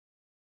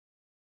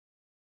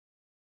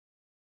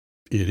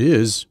It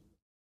is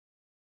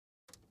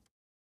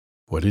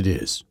what it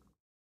is.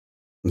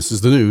 This is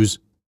the news,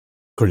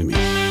 according to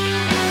me.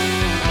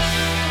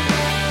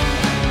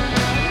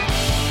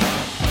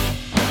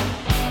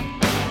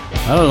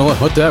 I don't know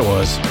what that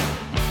was.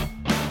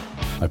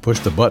 I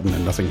pushed the button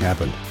and nothing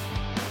happened.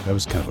 That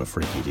was kind of a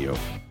freaky deal.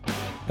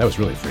 That was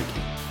really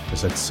freaky.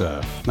 Because that's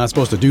not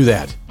supposed to do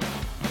that.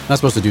 Not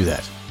supposed to do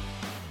that.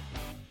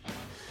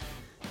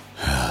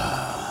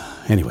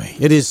 Anyway,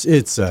 it's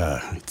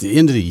the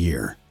end of the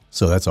year.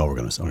 So that's all we're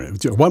going to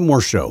do. One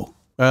more show.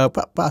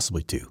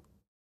 Possibly two.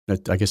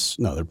 I guess,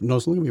 no, it's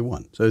only going to be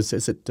one. So it's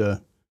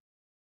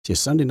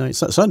Sunday night.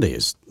 Sunday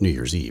is New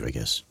Year's Eve, I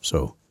guess.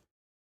 So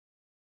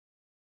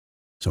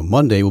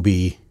Monday will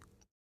be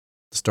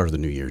the start of the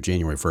new year,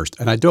 January 1st.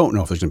 And I don't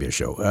know if there's going to be a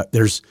show.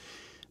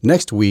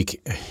 Next week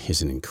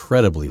is an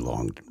incredibly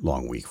long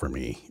week for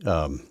me.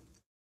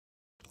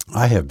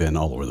 I have been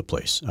all over the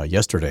place.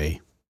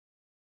 Yesterday,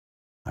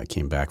 I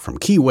came back from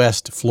Key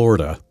West,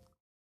 Florida.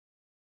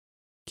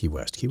 Key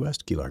West, Key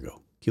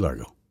Largo. Key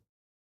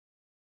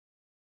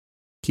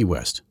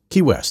West.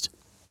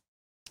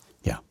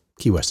 Yeah,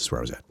 Key West is where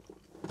I was at.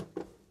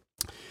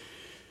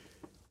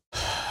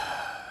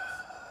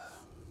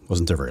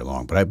 Wasn't there very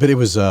long, but it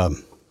was,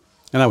 and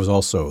I was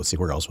also, let's see,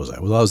 where else was I?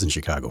 Well, I was in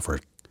Chicago for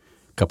a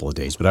couple of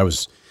days, but I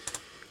was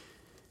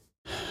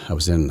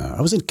in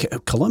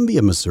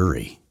Columbia,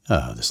 Missouri,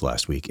 this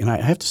last week. And I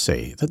have to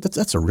say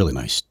that's a really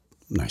nice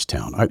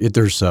town.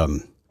 There's,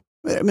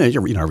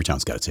 every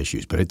town's got its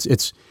issues, but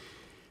it's,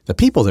 the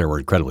people there were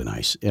incredibly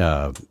nice.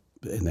 And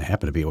they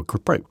happened to be,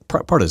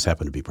 part of this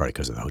happened to be probably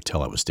because of the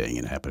hotel I was staying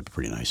in. It happened to be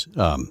pretty nice.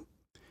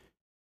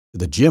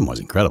 The gym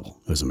was incredible.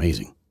 It was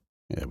amazing.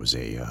 It was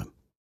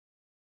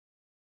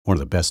one of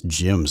the best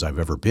gyms I've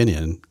ever been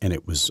in, and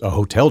it was a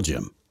hotel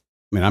gym.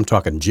 I mean, I'm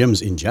talking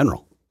gyms in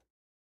general.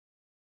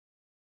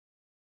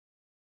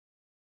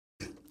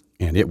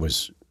 And it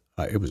was,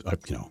 I would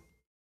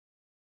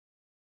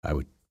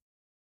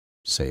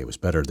say it was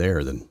better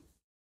there than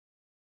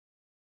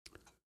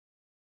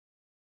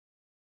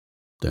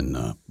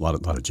a lot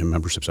of gym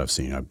memberships I've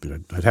seen. I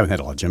haven't had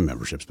a lot of gym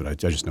memberships, but I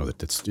just know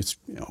that it's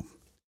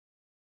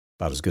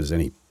about as good as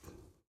any.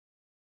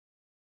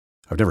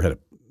 I've never had a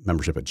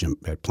membership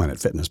at Planet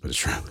Fitness, but it's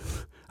true.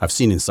 I've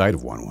seen inside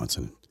of one once,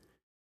 and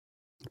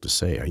I have to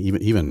say,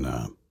 even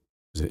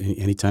is it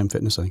Anytime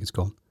Fitness? I think it's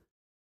called.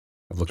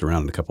 I've looked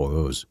around at a couple of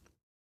those.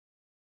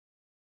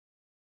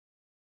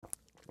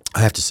 I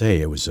have to say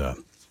it was,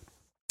 and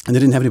they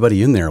didn't have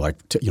anybody in there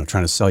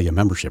trying to sell you a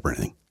membership or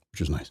anything,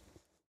 which was nice.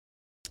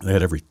 They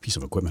had every piece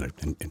of equipment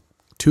and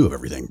two of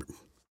everything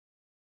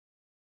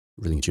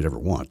that you'd ever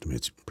want. I mean,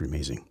 it's pretty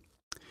amazing.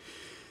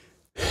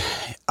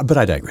 But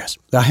I digress.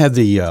 I had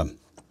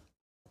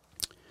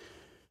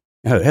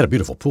had a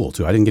beautiful pool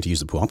too. I didn't get to use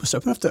the pool. I'm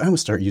gonna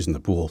start using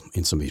the pool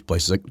in some of these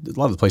places. Like a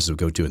lot of the places we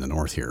go to in the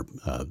north here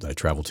that I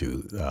travel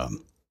to. A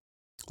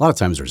lot of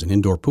times there's an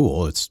indoor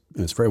pool. It's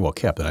very well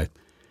kept. And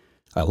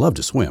I love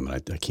to swim,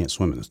 and I can't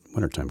swim in the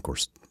wintertime, of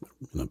course,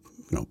 in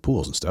the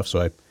pools and stuff. So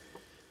at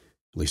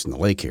least in the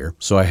lake here.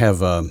 So I have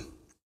the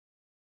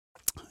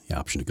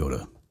option to go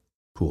to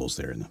pools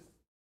there in the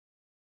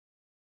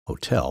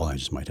hotel. I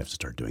just might have to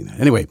start doing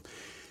that. Anyway,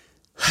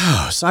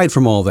 aside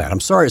from all that, I'm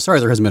sorry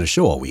there hasn't been a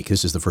show all week.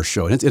 This is the first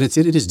show. And it is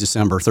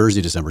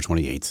Thursday, December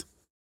 28th,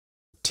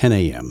 10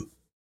 a.m.,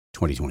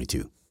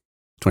 2023.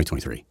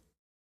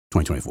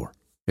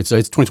 It's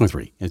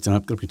 2023. It's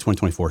going to be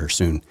 2024 here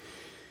soon.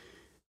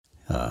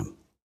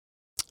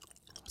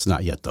 It's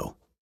not yet, though.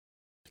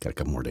 Got a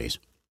couple more days.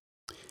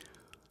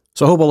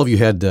 So I hope all of you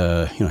had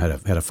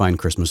a fine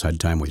Christmas, had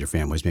time with your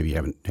families. Maybe you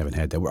haven't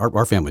had that.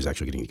 Our family's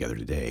actually getting together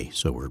today,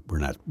 so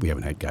we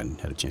haven't had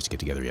a chance to get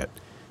together yet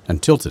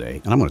until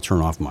today. And I'm going to turn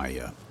off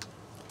my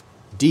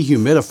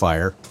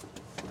dehumidifier.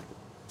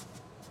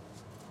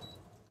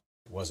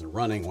 It wasn't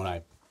running when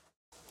I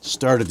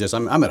started this.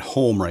 I'm at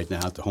home right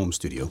now at the home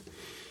studio.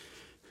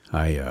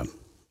 I'm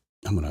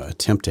going to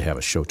attempt to have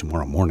a show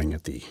tomorrow morning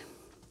at the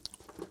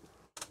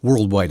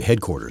worldwide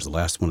headquarters, the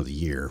last one of the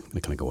year. I'm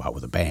going to go out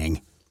with a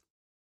bang.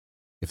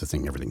 If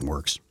everything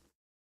works.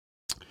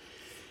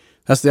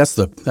 That's the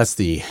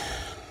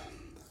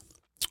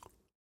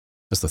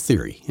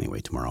theory anyway.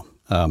 Tomorrow,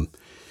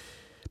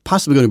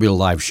 possibly going to be a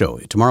live show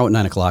tomorrow at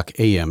 9:00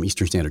 a.m.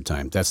 Eastern Standard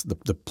Time. That's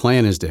the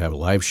plan is to have a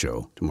live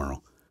show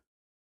tomorrow.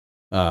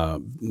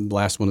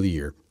 Last one of the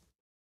year.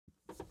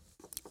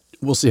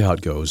 We'll see how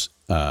it goes.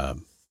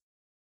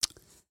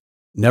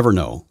 Never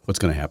know what's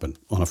going to happen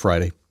on a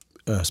Friday,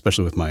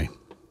 especially with my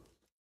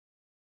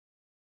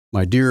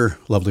dear,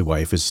 lovely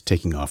wife is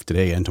taking off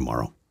today and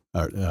tomorrow.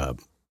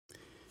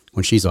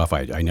 When she's off,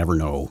 I never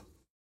know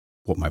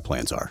what my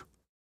plans are.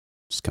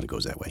 It just kind of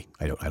goes that way.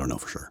 I don't know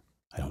for sure.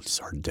 It's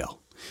hard to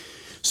tell.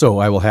 So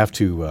I will have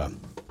to,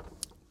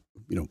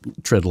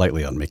 tread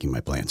lightly on making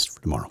my plans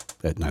for tomorrow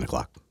at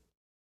 9:00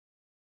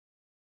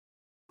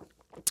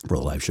 for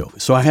the live show.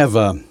 So I have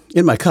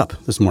in my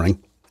cup this morning,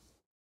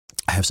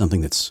 I have something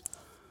that's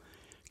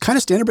kind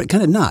of standard, but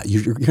kind of not.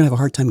 You're going to have a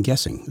hard time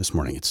guessing this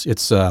morning.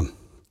 It's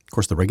of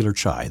course, the regular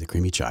chai, the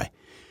creamy chai.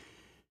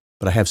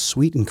 but I have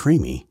sweet and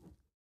creamy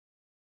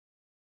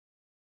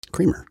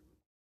creamer.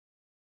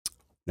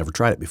 Never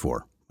tried it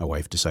before. My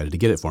wife decided to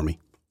get it for me.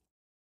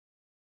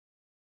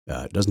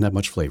 It doesn't have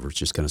much flavor. It's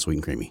just kind of sweet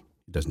and creamy.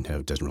 It doesn't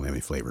really have any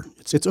flavor.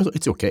 It's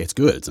okay. It's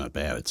good. It's not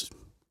bad. It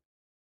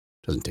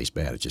doesn't taste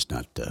bad. It's just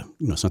not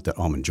it's not that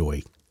Almond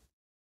Joy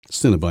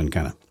Cinnabon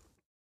kind of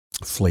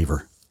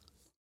flavor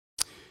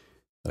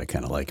that I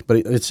kind of like. But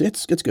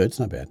it's good. It's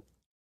not bad.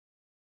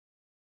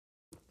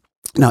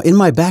 Now, in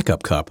my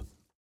backup cup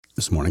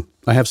this morning,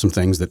 I have some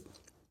things that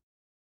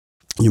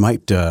you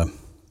might.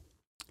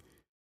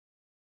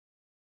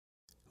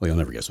 Well, you'll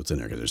never guess what's in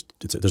there because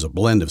there's a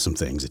blend of some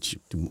things that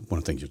one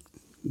of the things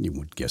you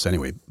would guess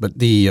anyway. But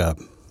it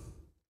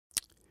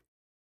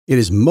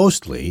is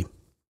mostly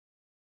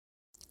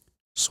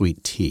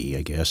sweet tea,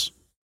 I guess.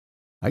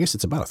 I guess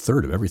it's about a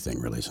third of everything,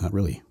 really. It's not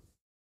really.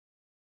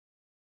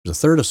 There's a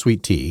third of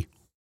sweet tea.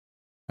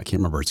 I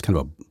can't remember. It's kind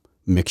of a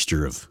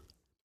mixture of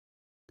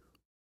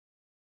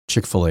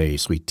Chick-fil-A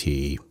sweet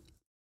tea,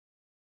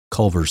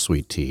 Culver's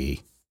sweet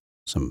tea,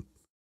 some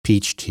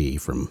peach tea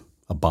from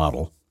a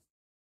bottle.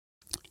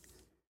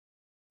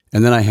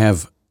 And then I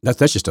have,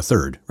 that's just a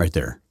third right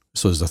there.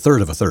 So there's a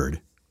third of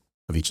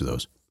each of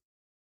those.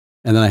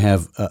 And then I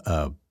have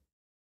about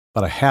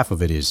a half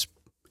of it is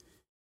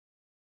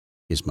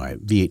my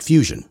V8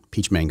 Fusion,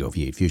 Peach Mango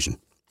V8 Fusion.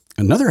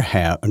 Another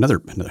third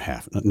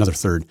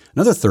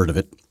of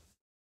it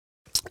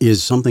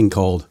is something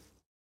called,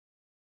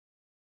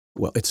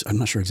 well, I'm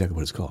not sure exactly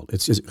what it's called.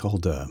 Is it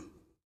called? I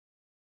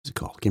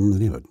can't remember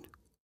the name of it.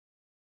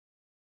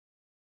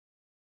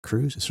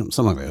 Cruise? It's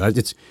something like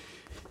that.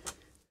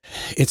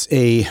 It's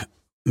a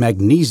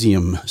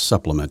magnesium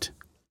supplement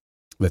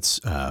that's,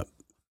 I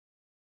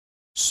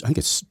think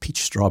it's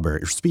peach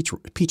strawberry or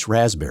peach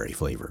raspberry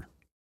flavored.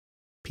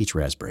 Peach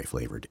raspberry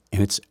flavored.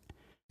 And it's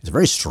a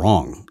very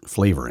strong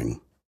flavoring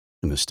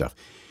in this stuff.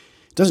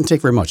 It doesn't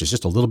take very much. It's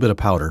just a little bit of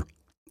powder.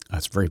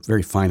 It's very,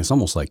 very fine. It's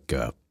almost like,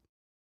 kind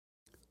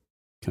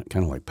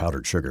of like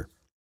powdered sugar.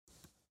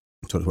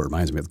 That's what it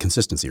reminds me of,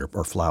 consistency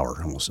or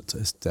flour almost.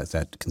 It's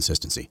that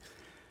consistency.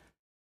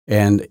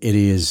 And it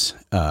is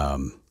a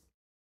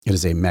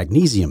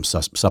magnesium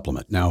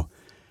supplement. Now,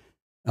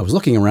 I was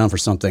looking around for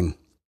something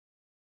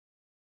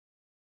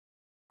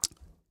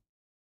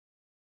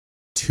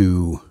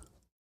to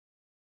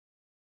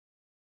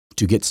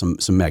get some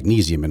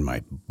magnesium in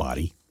my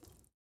body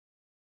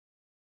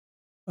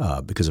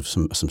because of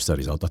some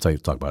studies. I'll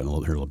talk about it in a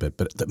little bit.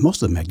 But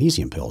most of the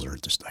magnesium pills are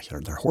just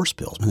they're horse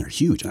pills. Man, they're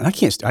huge, and I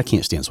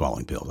can't stand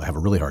swallowing pills. I have a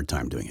really hard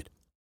time doing it.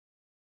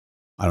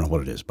 I don't know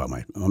what it is about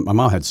my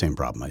mom had the same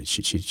problem.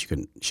 She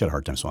had a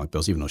hard time swallowing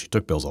pills, even though she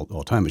took pills all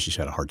the time, but she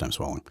had a hard time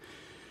swallowing.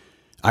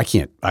 I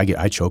can't.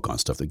 I choke on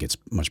stuff that gets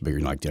much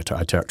bigger. I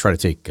try to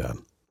take.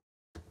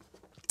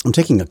 I'm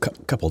taking a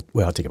couple.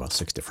 Well, I take about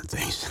 6 different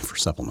things for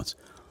supplements.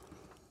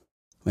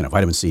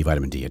 Vitamin C,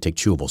 vitamin D. I take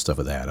chewable stuff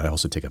of that. I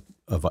also take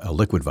a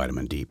liquid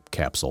vitamin D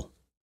capsule,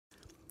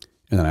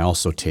 and then I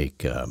also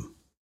take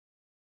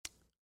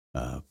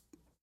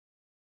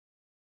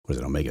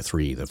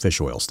omega-3, the fish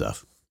oil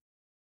stuff.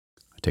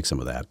 Take some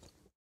of that.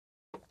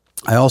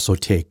 I also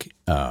take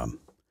a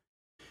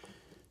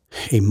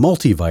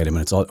multivitamin.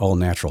 It's all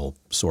natural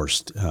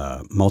sourced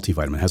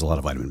multivitamin. It has a lot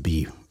of vitamin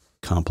B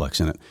complex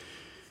in it.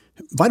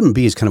 Vitamin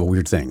B is kind of a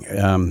weird thing.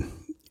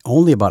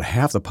 Only about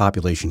half the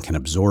population can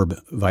absorb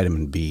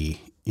vitamin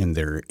B in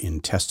their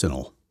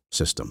intestinal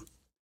system.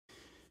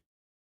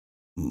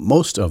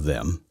 Most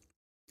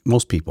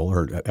people,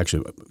 or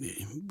actually a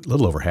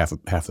little over half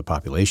the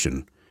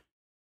population,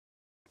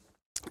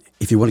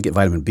 if you want to get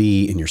vitamin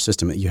B in your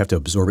system, you have to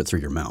absorb it through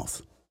your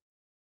mouth.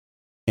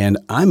 And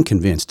I'm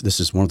convinced this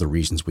is one of the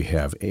reasons we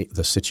have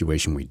the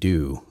situation we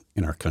do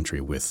in our country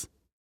with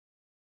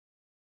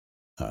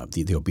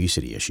the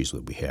obesity issues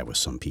that we have with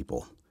some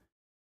people.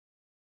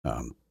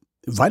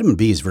 Vitamin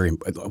B is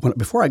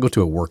before I go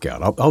to a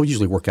workout, I'll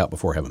usually work out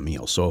before I have a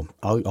meal. So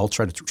I'll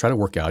try to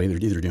work out,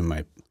 either doing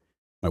my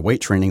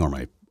weight training or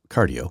my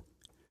cardio,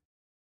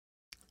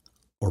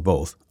 or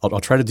both. I'll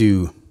try to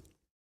do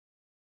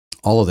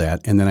all of that,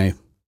 and then I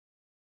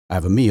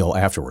have a meal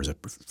afterwards, a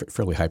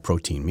fairly high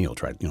protein meal.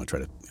 Try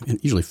to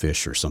usually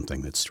fish or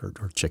something or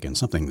chicken,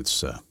 something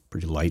that's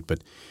pretty light.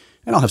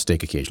 And I'll have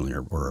steak occasionally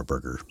or a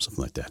burger,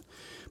 something like that.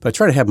 But I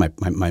try to have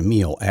my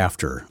meal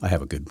after I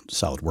have a good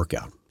solid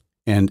workout.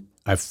 And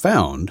I've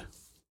found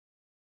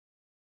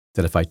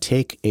that if I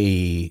take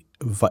a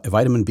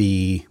vitamin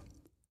B,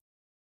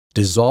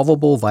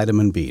 dissolvable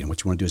vitamin B, and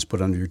what you want to do is put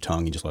it under your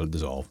tongue and just let it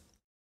dissolve.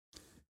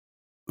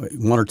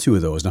 1 or 2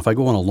 of those. Now, if I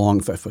go on a long,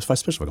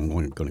 especially if I'm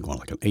going to go on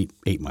like an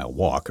 8-mile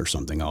walk or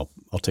something, I'll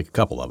take a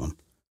couple of them.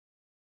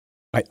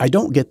 I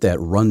don't get that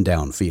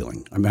rundown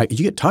feeling. I mean,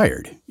 you get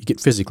tired. You get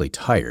physically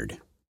tired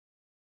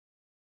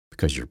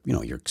because your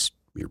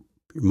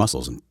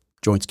muscles and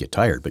joints get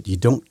tired, but you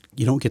don't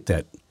get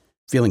that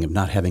feeling of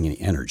not having any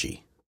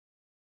energy.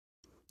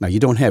 Now,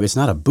 it's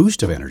not a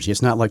boost of energy.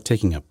 It's not like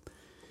taking an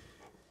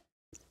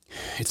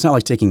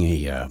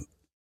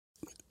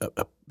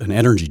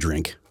energy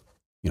drink,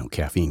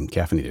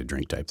 caffeinated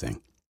drink type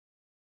thing.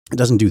 It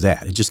doesn't do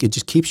that. It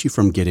just keeps you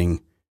from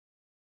getting,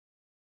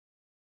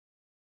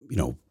 you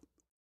know,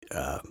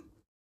 I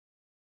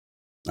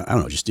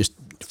don't know, just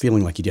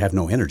feeling like you have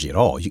no energy at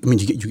all. You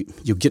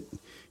get.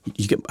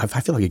 I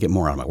feel like I get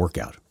more out of my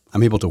workout.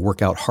 I'm able to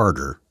work out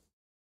harder,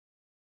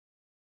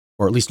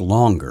 or at least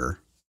longer,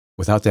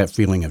 without that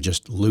feeling of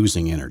just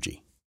losing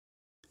energy.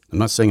 I'm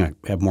not saying I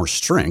have more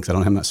strength.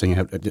 I'm not saying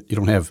you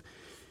don't have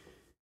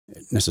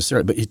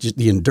necessarily, but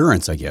the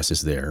endurance, I guess,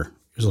 is there.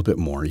 There's a little bit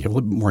more. You have a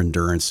little bit more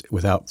endurance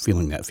without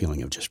feeling that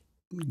feeling of just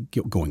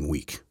going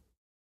weak,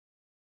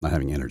 not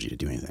having energy to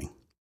do anything.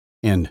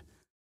 And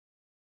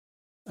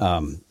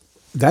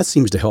that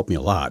seems to help me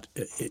a lot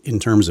in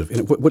terms of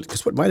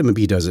because what vitamin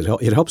B does,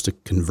 it helps to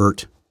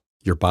convert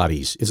your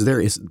body's.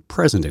 It's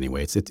present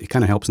anyway. It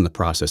kind of helps in the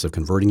process of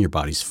converting your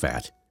body's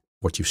fat,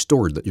 what you've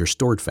stored, your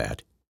stored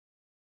fat,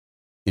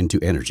 into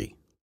energy.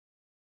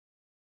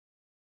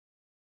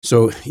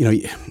 So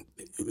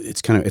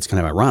it's kind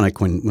of ironic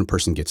when a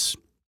person feels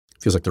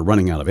like they're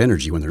running out of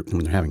energy when they're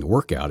having a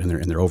workout and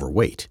they're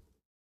overweight.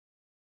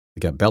 They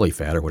got belly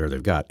fat or whatever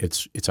they've got.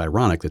 It's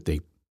ironic that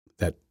they've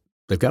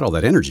got all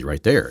that energy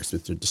right there.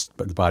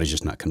 But the body's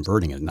just not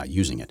converting it and not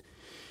using it.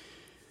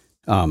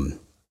 And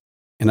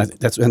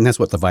that's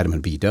what the vitamin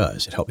B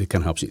does. It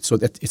kind of helps you. So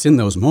it's in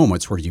those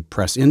moments where you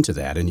press into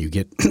that and you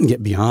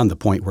get beyond the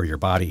point where your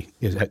body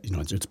is,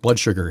 its blood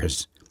sugar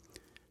has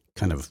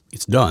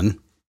it's done.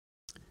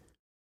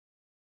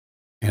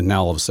 And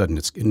now all of a sudden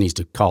it needs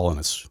to call on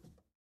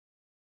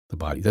the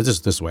body. That's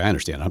just this the way I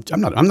understand it.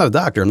 I'm not a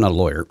doctor. I'm not a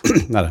lawyer.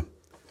 Not a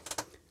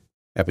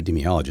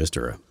epidemiologist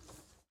or a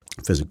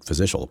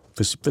physician.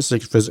 I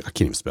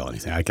can't even spell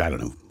anything. I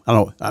don't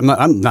know. I'm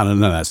not none of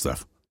that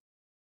stuff.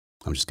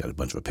 I'm just got a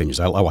bunch of opinions.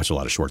 I watch a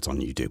lot of shorts on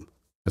YouTube.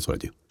 That's what I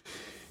do.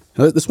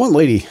 Now, this one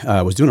lady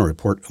was doing a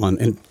report on,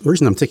 and the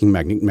reason I'm taking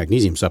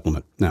magnesium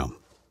supplement now,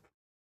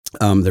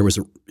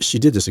 she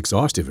did this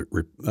exhaustive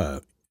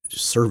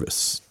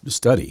service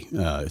study.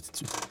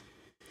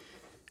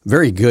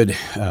 Very good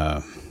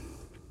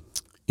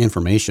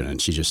information,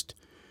 and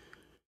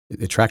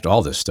it tracked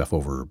all this stuff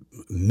over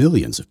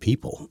millions of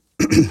people,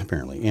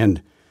 apparently.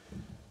 And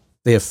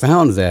they have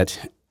found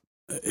that,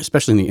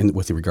 especially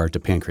with regard to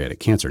pancreatic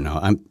cancer. Now,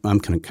 I'm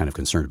kind of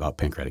concerned about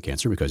pancreatic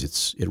cancer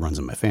because it runs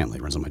in my family.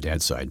 It runs on my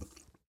dad's side.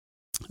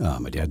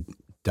 My dad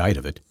died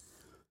of it.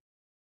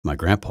 My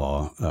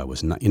grandpa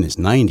was in his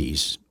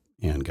 90s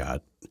and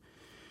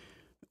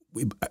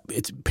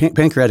it's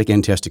pancreatic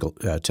and testicle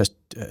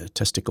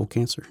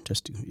cancer.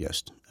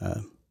 Yes.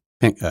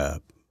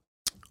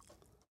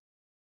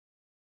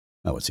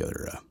 What's the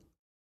other?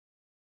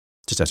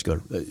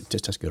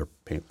 Testicular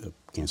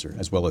cancer,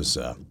 as well as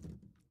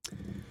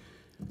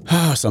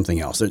something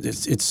else.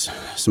 It's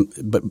some,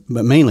 but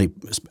mainly,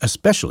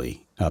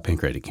 especially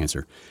pancreatic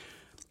cancer.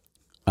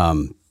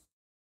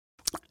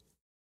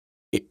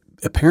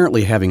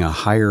 Apparently, having a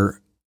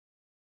higher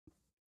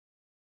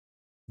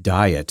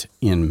diet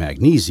in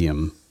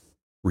magnesium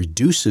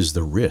reduces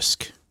the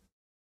risk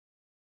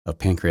of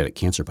pancreatic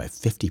cancer by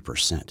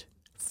 50%.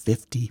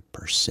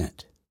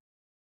 50%.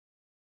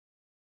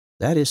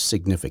 That is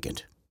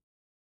significant.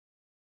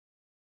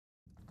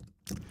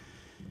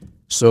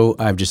 So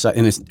I've decided,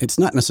 and it's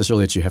not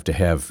necessarily that you have to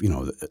have,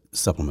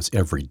 supplements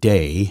every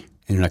day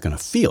and you're not going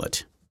to feel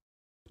it.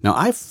 Now,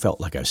 I felt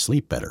like I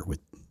sleep better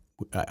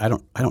I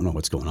don't know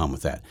what's going on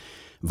with that.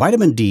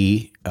 Vitamin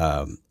D,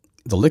 the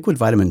liquid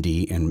vitamin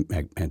D and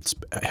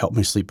helped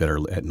me sleep better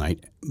at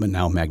night, but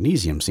now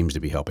magnesium seems to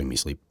be helping me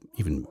sleep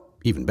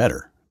even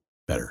better.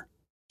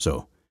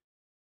 So,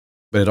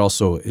 but it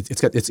also,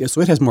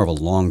 so it has more of a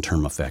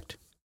long-term effect,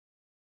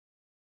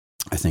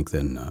 I think,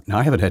 than, now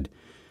I haven't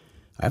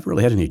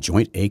really had any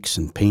joint aches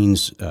and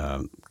pains,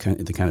 the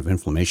kind of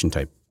inflammation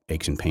type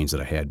aches and pains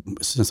that I had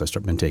since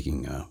I've been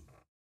taking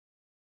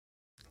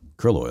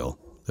krill oil,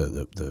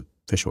 the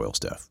fish oil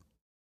stuff,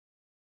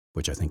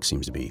 which I think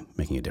seems to be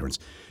making a difference.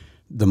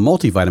 The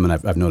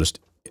multivitamin, I've noticed,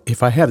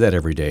 if I have that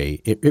every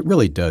day, it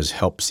really does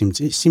help.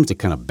 It seems to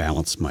kind of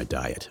balance my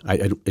diet. I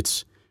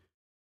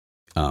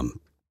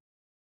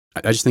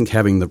just think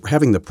having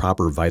the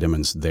proper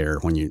vitamins there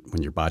when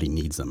your body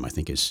needs them, I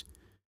think is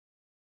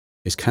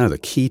kind of the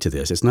key to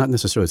this. It's not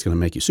necessarily it's going to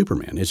make you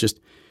Superman. It's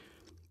just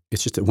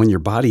that when your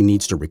body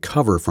needs to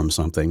recover from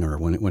something, or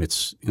when it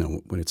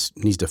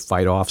needs to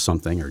fight off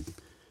something, or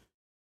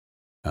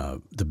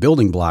the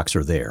building blocks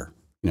are there.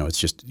 It's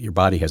just your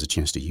body has a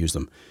chance to use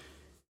them.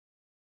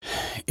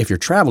 If you're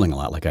traveling a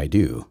lot like I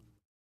do,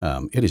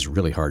 it is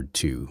really hard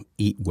to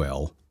eat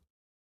well.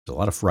 There's a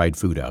lot of fried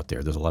food out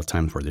there. There's a lot of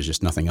times where there's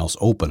just nothing else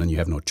open and you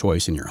have no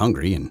choice and you're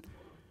hungry, and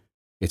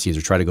it's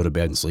either try to go to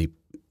bed and sleep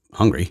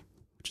hungry,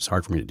 which is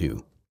hard for me to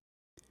do,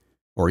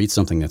 or eat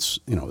something that's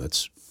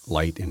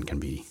light and can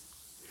be.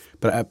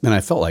 But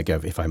I felt like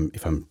if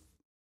I'm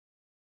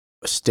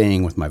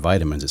staying with my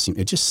vitamins,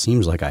 it just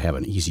seems like I have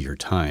an easier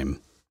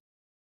time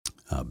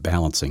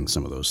balancing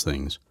some of those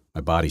things.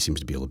 My body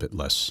seems to be a little bit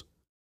less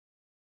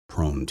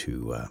prone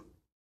to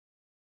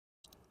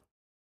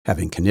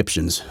having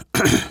conniptions.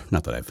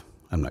 Not that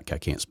I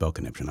can't spell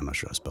conniption. I'm not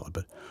sure how to spell it,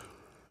 but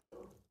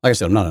like I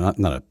said, I'm not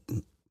a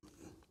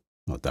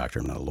doctor,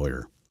 I'm not a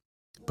lawyer,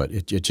 but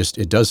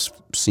it does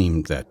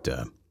seem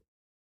that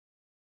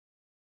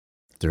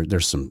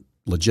there's some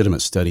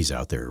legitimate studies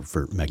out there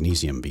for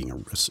magnesium being a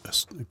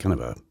kind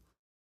of a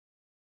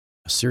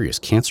serious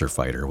cancer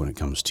fighter when it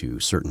comes to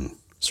certain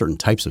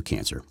types of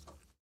cancer.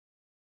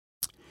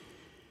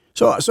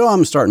 So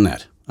I'm starting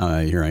that.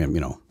 Here I am,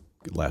 the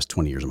last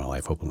 20 years of my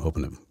life, hoping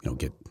to,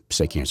 get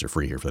stay cancer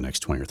free here for the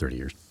next 20 or 30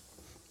 years.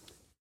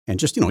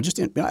 And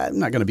I'm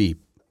not going to be.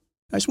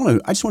 I just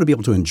want to be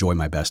able to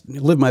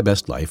live my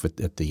best life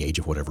at the age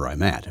of whatever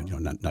I'm at.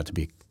 Not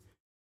going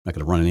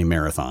to run any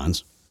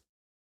marathons.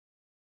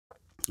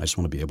 I just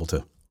want to be able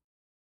to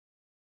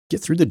get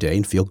through the day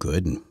and feel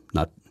good and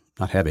not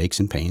have aches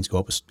and pains, go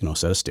up a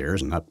set of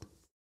stairs and not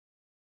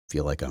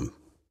feel like I'm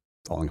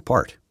falling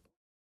apart.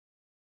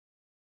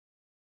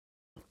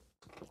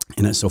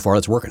 And so far,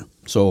 that's working.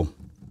 So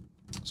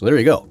there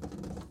you go.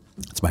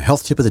 It's my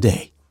health tip of the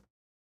day.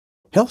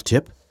 Health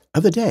tip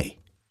of the day.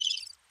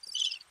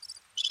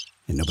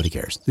 And nobody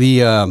cares.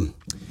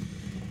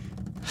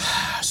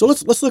 So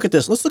let's look at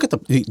this. Let's look at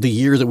the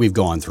year that we've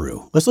gone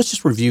through. Let's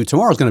just review.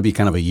 Tomorrow's going to be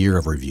kind of a year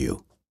of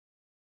review.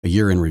 A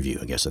year in review,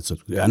 I guess. I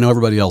know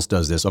everybody else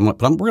does this,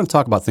 but we're going to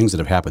talk about things that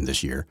have happened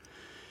this year.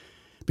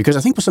 Because I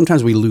think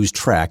sometimes we lose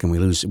track and we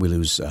lose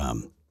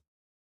the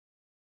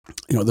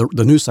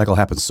news cycle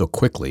happens so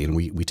quickly, and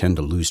we tend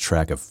to lose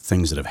track of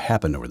things that have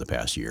happened over the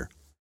past year,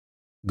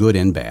 good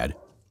and bad,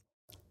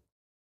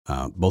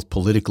 both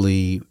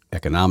politically,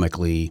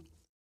 economically.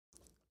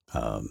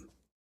 We'll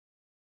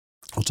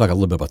talk a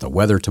little bit about the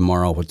weather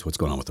tomorrow, what's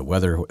going on with the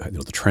weather,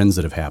 the trends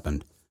that have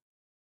happened,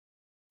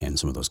 and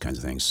some of those kinds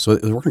of things. So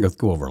we're going to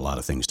go over a lot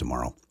of things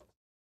tomorrow.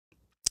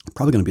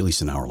 Probably going to be at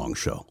least an hour-long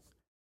show.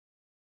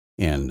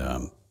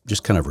 And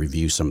just kind of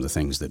review some of the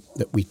things that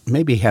we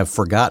maybe have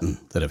forgotten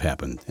that have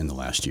happened in the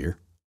last year,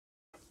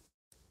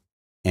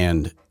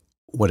 and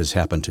what has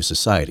happened to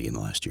society in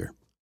the last year.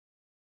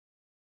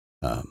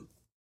 Some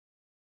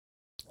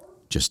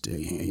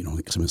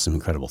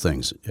incredible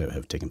things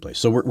have taken place.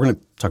 So we're going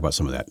to talk about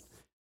some of that.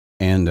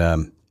 And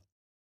one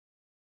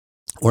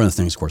of the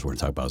things, of course, we're going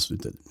to talk about is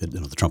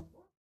the Trump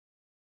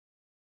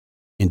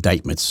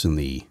indictments and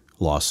the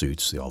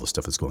lawsuits, all the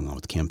stuff that's going on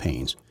with the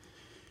campaigns.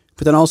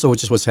 But then also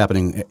just what's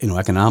happening,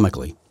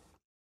 economically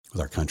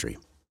with our country.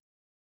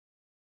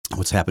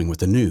 What's happening with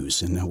the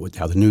news and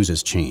how the news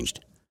has changed.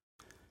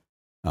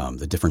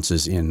 The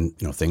differences in,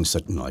 things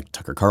like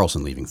Tucker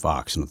Carlson leaving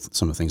Fox and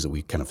some of the things that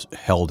we kind of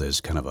held as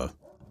kind of a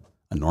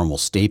normal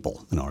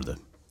staple, or the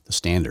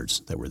standards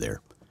that were there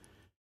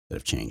that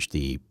have changed.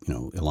 The,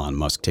 Elon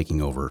Musk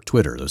taking over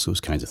Twitter, those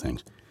kinds of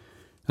things.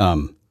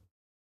 Elon,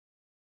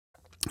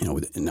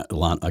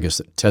 I guess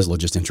Tesla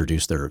just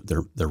introduced their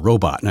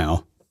robot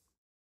now.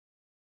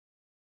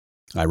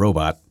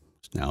 iRobot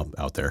is now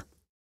out there.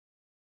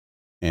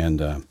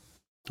 And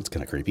it's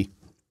kind of creepy.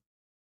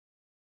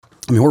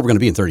 I mean, where we're going to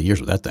be in 30 years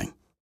with that thing.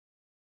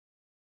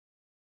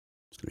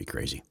 It's going to be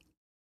crazy.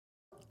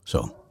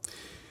 So,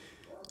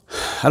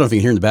 I don't know if you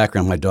can hear in the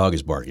background, my dog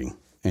is barking,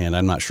 and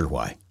I'm not sure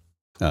why.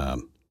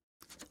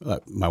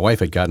 My wife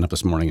had gotten up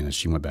this morning, and then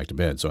she went back to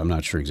bed, so I'm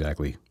not sure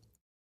exactly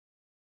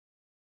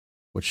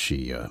what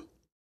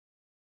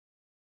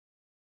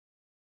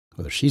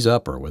whether she's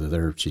up or whether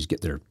their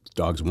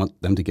dogs want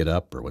them to get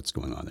up or what's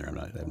going on there.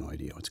 I have no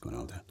idea what's going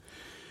on with that.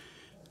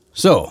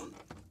 So,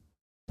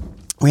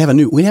 we have a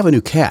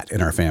new cat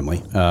in our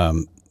family.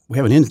 We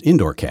have an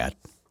indoor cat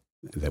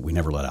that we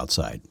never let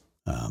outside.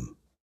 And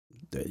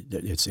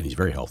he's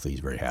very healthy.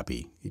 He's very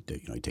happy. He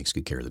takes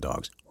good care of the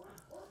dogs.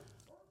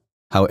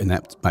 And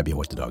that might be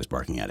what the dog is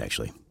barking at,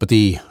 actually. But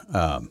we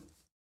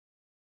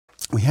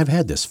have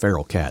had this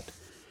feral cat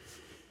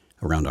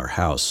around our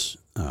house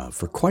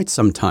for quite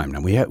some time now.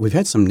 We've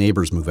had some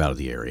neighbors move out of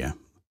the area.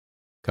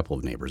 A couple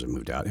of neighbors have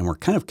moved out, and we're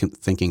kind of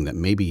thinking that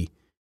maybe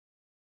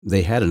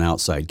they had an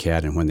outside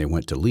cat, and when they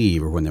went to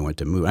leave or when they went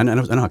to move, I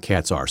know how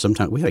cats are.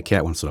 Sometimes we had a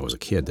cat once when I was a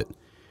kid that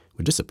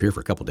would disappear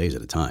for a couple of days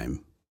at a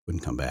time,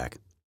 wouldn't come back,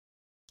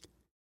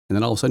 and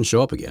then all of a sudden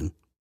show up again,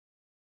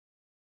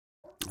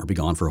 or be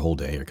gone for a whole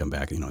day, or come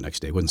back,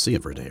 next day. Wouldn't see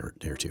it for a day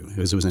or two. It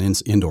was an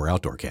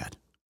indoor-outdoor cat,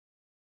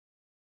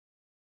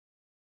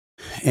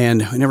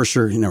 and I never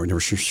sure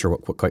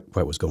what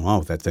quite was going on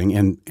with that thing.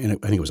 And I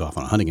think it was off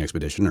on a hunting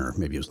expedition, or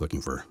maybe it was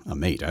looking for a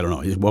mate. I don't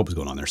know what was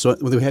going on there. So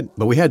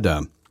we had.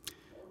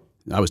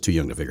 I was too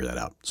young to figure that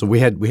out. So we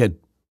had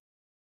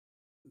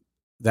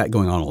that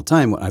going on all the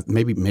time.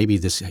 Maybe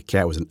this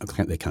cat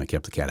they kind of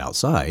kept the cat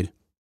outside.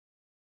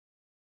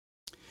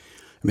 I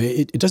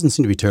mean, it doesn't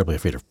seem to be terribly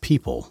afraid of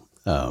people.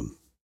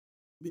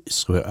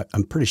 So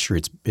I'm pretty sure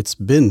it's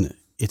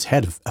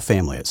had a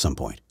family at some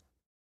point,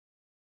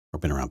 or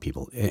been around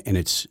people, and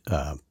it's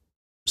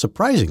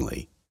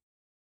surprisingly.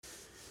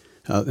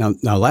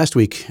 Now last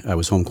week I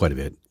was home quite a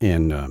bit,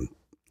 and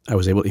I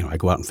was able, I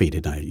go out and feed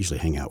it, and I usually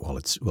hang out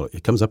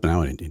it comes up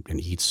now and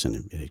eats,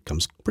 and it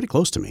comes pretty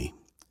close to me.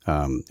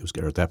 It was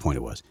good at that point.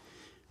 It was.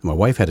 And my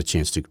wife had a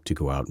chance to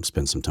go out and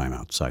spend some time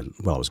outside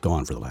while I was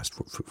gone for the last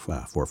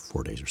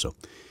four days or so,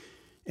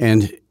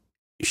 and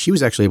she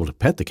was actually able to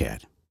pet the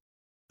cat,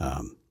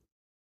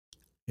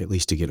 at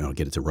least to get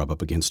it to rub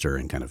up against her,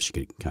 and she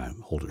could kind of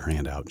hold her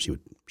hand out, and she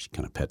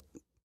kind of pet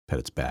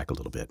its back a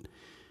little bit.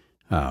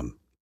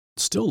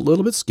 Still a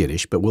little bit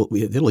skittish, but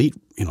it'll eat.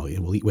 It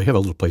will eat. We have a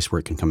little place where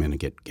it can come in and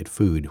get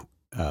food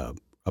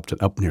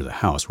up near the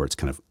house where it's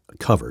kind of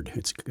covered.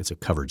 It's a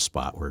covered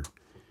spot where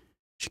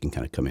she can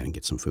kind of come in and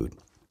get some food,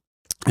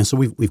 and so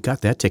we've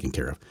got that taken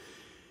care of.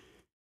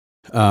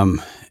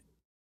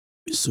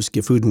 So just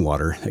get food and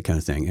water, that kind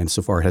of thing. And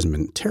so far, it hasn't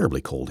been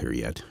terribly cold here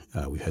yet.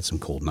 We've had some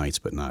cold nights,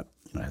 but it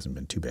hasn't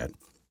been too bad.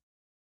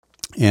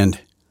 And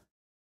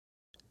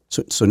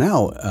so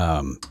now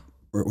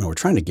we're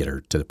trying to get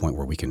her to the point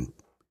where we can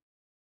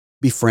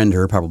befriend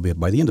her. Probably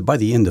by the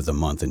end of the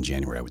month in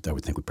January, I would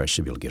think we probably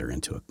should be able to get her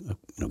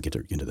get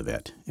her into the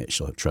vet.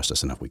 She'll trust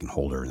us enough we can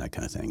hold her and that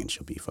kind of thing, and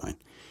she'll be fine.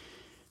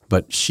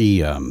 But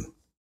she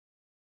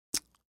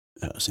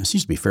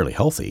seems to be fairly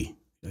healthy.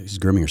 She's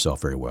grooming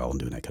herself very well and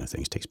doing that kind of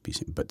thing. She takes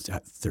peace, but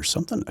there's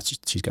something.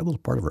 She's got a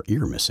little part of her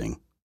ear missing.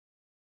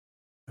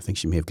 I think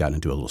she may have gotten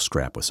into a little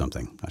scrap with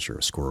something. Not sure,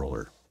 a squirrel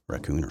or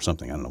raccoon or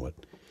something. I don't know what.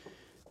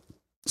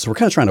 So we're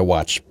kind of trying to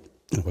watch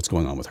what's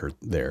going on with her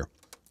there,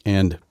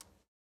 and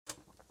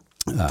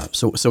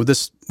so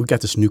we've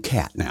got this new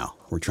cat now.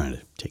 We're trying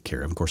to take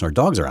care of. Of course, our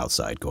dogs are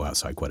go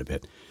outside quite a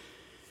bit,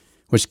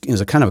 which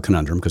is a kind of a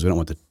conundrum because we don't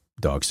want the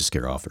dogs to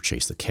scare off or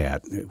chase the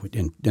cat,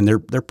 and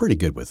they're pretty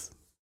good with.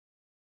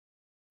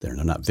 They're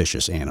not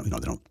vicious, and they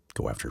don't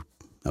go after.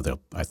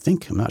 I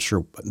think, I'm not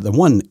sure. The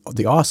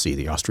Aussie,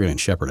 the Australian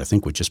Shepherd, I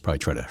think would just probably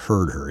try to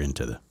herd her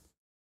into the.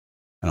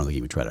 I don't think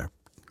he would try to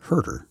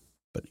hurt her,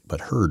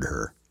 but herd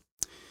her.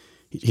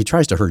 He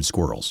tries to herd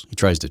squirrels. He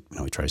tries to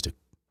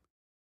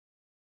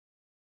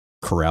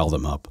corral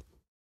them up.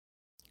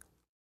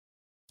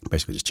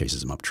 Basically, just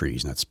chases them up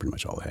trees, and that's pretty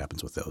much all that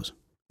happens with those.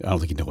 I don't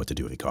think he'd know what to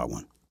do if he caught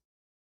one.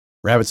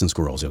 Rabbits and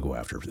squirrels, he'll go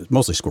after.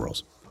 Mostly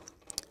squirrels.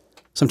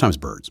 Sometimes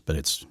birds, but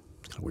it's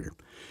kind of weird.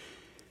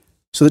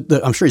 So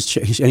I'm sure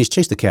he's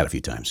chased the cat a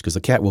few times because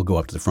the cat will go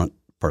up to the front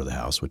part of the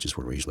house, which is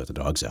where we usually let the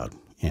dogs out.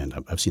 And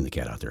I've seen the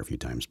cat out there a few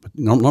times, but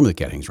normally the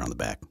cat hangs around the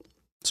back.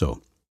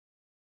 So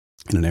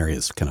in an area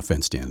that's kind of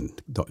fenced in,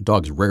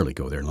 dogs rarely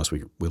go there unless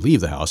we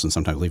leave the house, and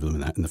sometimes leave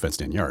them in the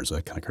fenced-in yard. So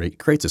that kind of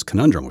creates this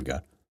conundrum we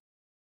got.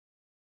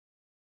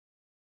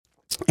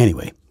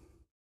 Anyway,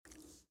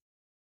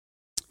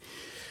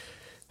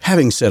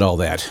 having said all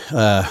that,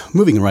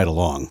 moving right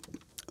along,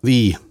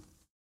 the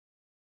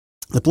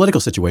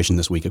political situation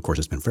this week, of course,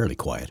 has been fairly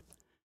quiet,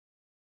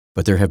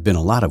 but there have been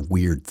a lot of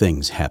weird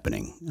things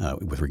happening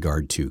with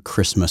regard to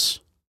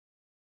Christmas.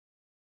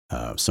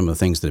 Some of the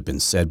things that have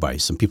been said by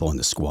some people in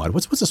the squad.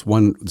 What's this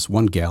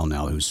one gal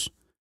now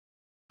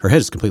her head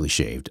is completely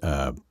shaved.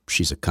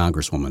 She's a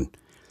congresswoman.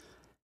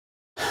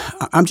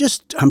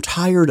 I'm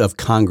tired of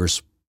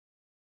Congress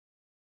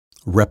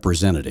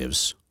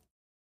representatives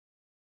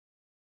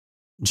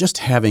just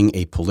having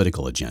a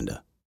political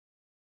agenda.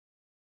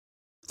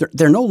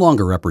 They're no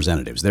longer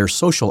representatives. They're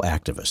social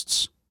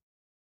activists.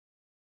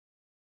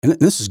 And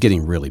this is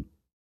getting really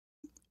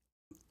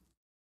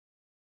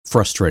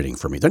frustrating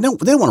for me. They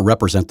don't want to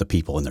represent the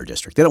people in their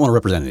district. They don't want to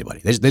represent anybody.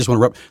 They just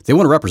want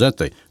to represent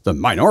the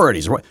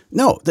minorities.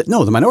 No,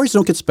 the minorities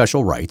don't get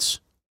special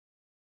rights.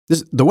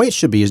 The way it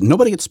should be is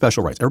nobody gets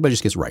special rights. Everybody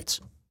just gets rights.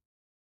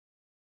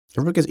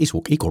 Everybody gets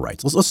equal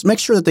rights. Let's make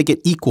sure that they get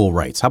equal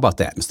rights. How about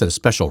that instead of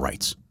special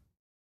rights?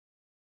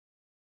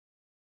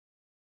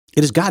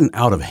 It has gotten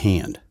out of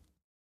hand.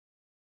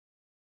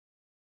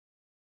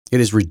 It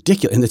is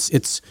ridiculous, and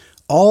it's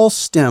all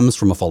stems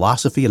from a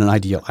philosophy and an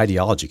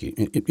ideology,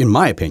 in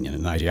my opinion,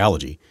 an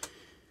ideology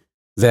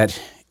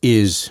that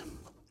is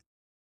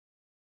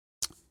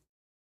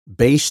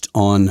based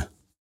on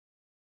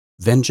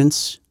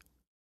vengeance,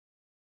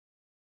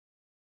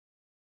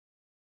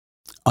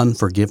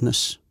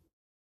 unforgiveness,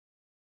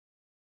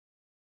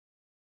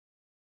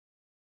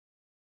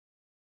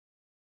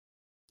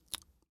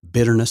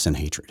 bitterness, and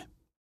hatred.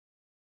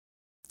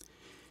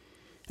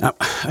 Now,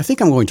 I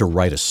think I'm going to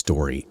write a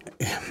story.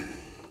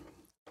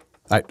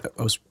 I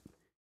was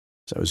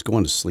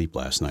going to sleep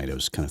last night. I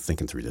was kind of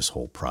thinking through this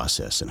whole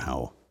process and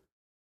how,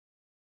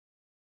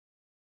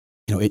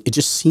 it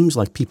just seems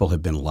like people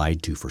have been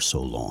lied to for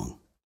so long.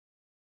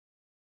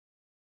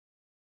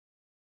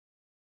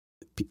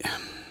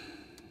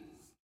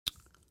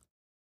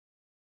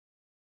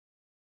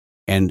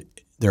 And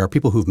there are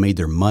people who've made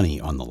their money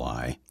on the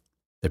lie.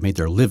 They've made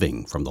their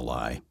living from the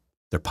lie.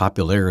 Their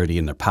popularity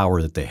and their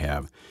power that they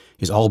have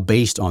is all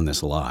based on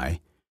this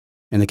lie.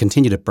 And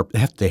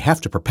they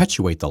have to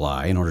perpetuate the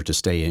lie in order to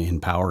stay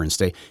in power and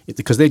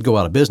because they'd go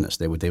out of business.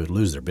 They would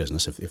lose their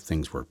business if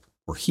things were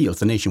healed. If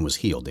the nation was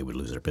healed, they would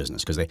lose their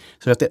business because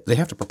they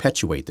have to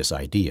perpetuate this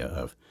idea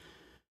of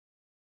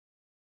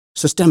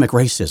systemic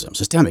racism.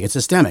 It's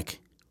systemic,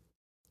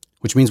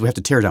 which means we have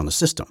to tear down the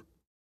system,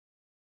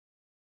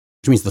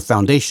 which means the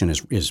foundation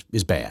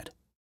is bad.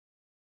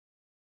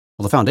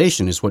 Well, the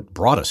foundation is what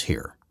brought us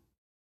here.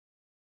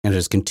 And it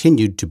has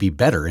continued to be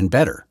better and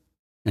better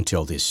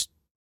until this,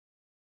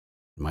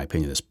 in my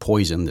opinion, this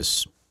poison,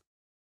 this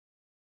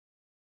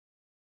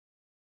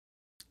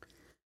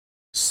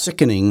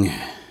sickening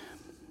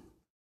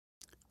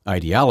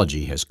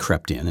ideology has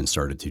crept in and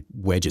started to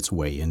wedge its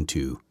way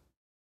into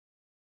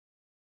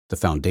the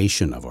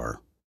foundation of our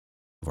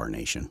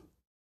nation,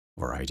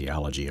 of our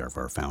ideology, of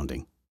our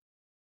founding.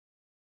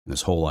 And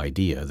this whole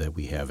idea that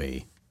we have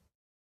a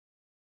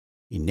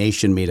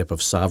nation made up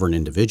of sovereign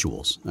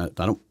individuals. I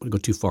don't want to go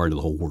too far into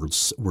the whole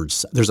words.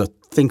 There's a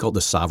thing called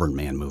the sovereign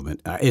man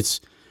movement. I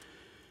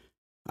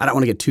don't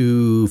want to get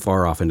too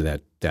far off into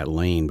that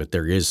lane, but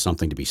there is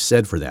something to be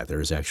said for that.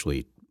 There is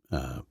actually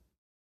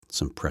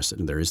some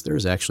precedent. There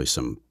is actually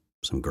some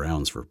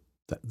grounds for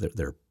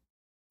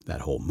that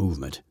whole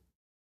movement.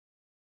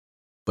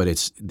 But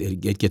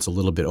it gets a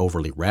little bit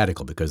overly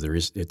radical because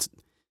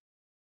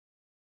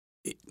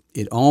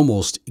it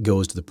almost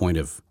goes to the point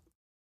of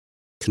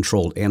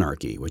controlled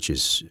anarchy, which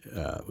is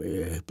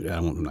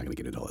I'm not going to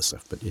get into all this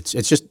stuff, but it's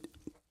just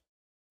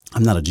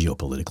I'm not a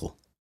geopolitical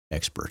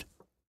expert.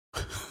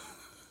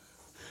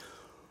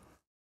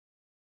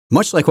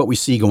 Much like what we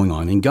see going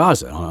on in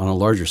Gaza on a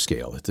larger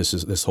scale, that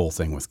this whole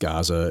thing with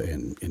Gaza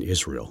and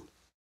Israel.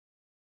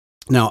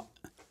 Now,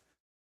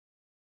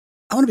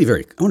 I want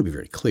to be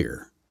very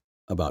clear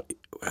about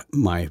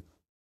my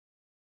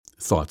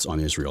thoughts on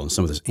Israel and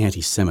some of this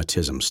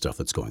anti-Semitism stuff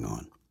that's going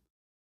on.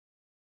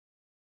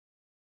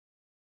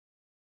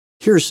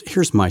 I'm just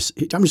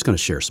going to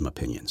share some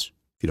opinions,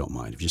 if you don't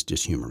mind. If you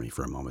just humor me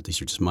for a moment.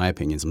 These are just my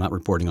opinions. I'm not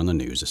reporting on the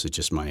news. This is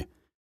just my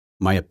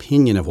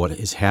opinion of what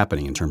is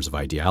happening in terms of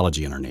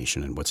ideology in our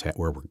nation and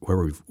where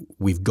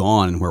we've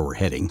gone and where we're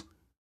heading.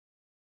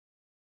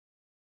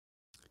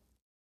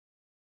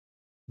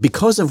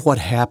 Because of what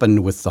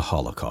happened with the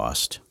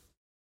Holocaust,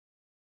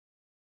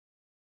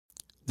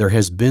 there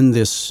has been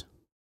this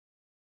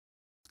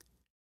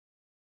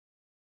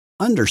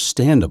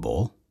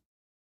understandable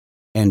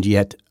and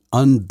yet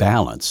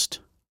unbalanced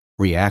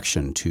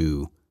reaction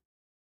to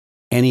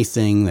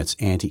anything that's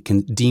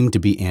deemed to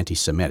be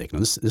anti-Semitic. Now,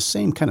 this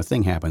same kind of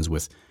thing happens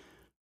with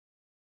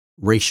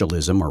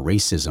racialism or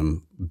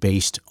racism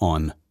based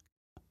on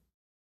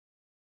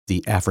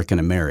the African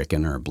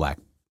American or Black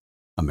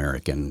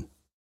American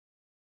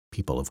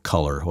people of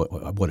color,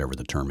 whatever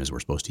the term is we're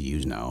supposed to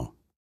use now.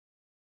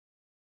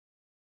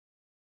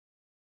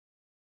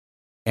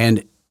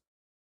 And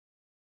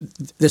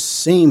this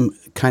same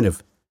kind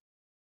of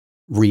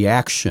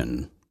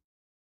reaction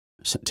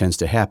tends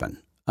to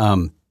happen.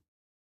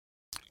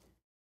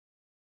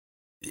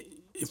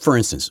 For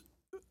instance,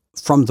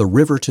 from the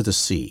river to the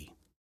sea,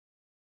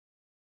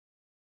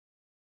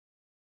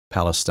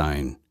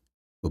 Palestine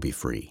will be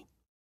free.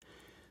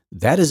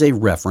 That is a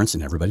reference,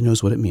 and everybody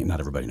knows what it means. Not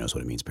everybody knows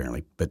what it means,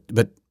 apparently, but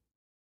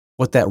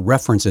what that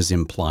reference is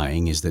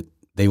implying is that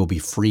they will be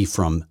free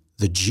from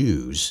the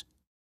Jews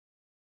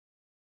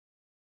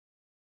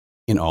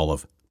in all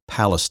of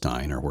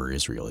Palestine, or where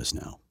Israel is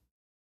now.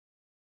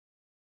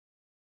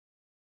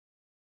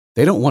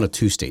 They don't want a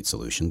two-state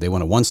solution. They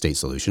want a one-state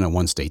solution, a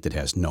one state that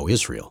has no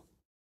Israel.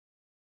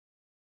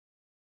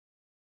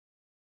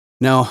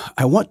 Now,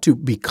 I want to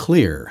be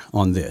clear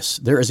on this.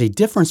 There is a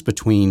difference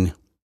between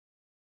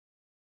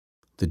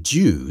the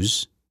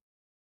Jews,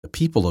 the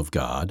people of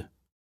God,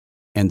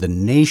 and the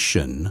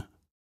nation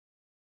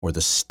or the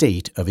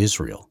state of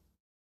Israel.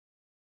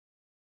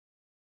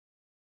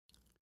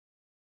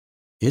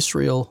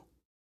 Israel,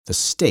 the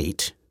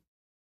state,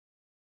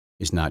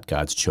 is not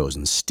God's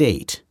chosen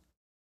state.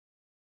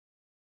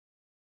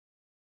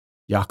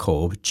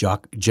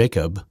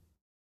 Jacob,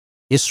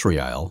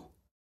 Israel,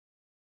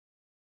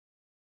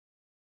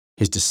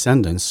 his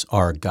descendants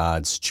are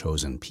God's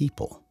chosen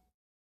people.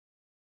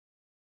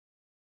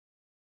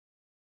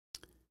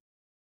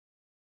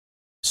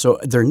 So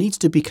there needs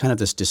to be kind of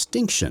this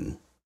distinction,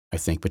 I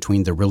think,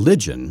 between the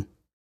religion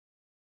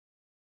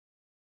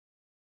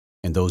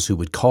and those who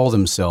would call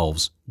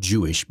themselves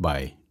Jewish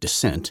by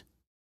descent.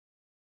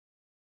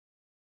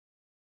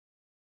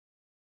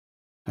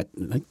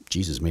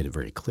 Jesus made it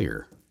very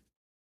clear.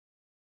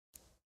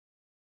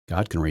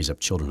 God can raise up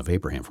children of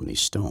Abraham from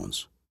these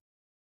stones.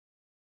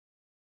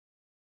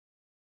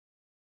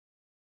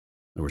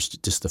 In other words,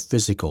 just the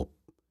physical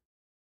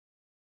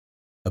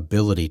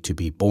ability to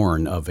be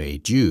born of a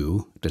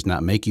Jew does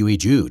not make you a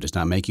Jew, does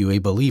not make you a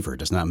believer,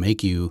 does not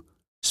make you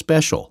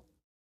special.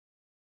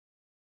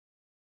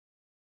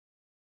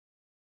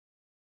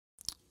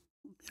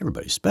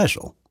 Everybody's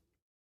special.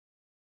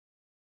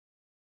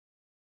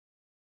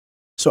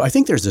 So I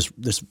think there's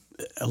this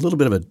a little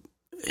bit of a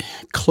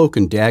cloak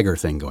and dagger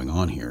thing going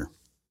on here,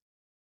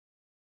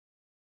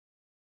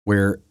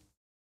 where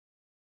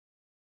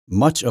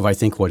much of, I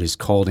think, what is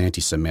called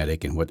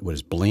anti-Semitic and what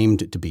is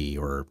blamed to be,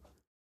 or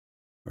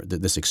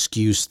this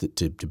excuse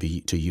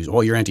to use,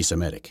 oh, you're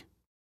anti-Semitic.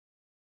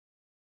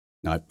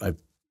 Now,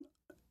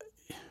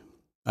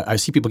 I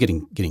see people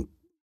getting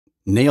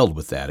nailed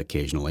with that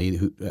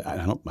occasionally. I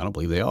don't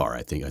believe they are.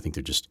 I think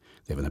they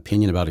have an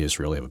opinion about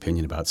Israel. They have an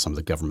opinion about some of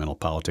the governmental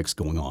politics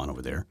going on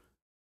over there.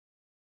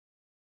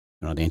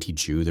 They're not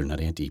anti-Jew. They're not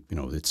anti.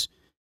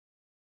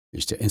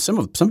 And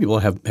some people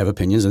have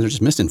opinions and they're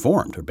just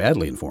misinformed or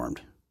badly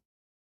informed.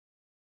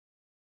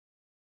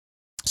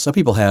 Some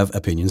people have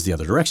opinions the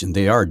other direction.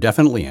 They are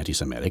definitely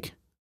anti-Semitic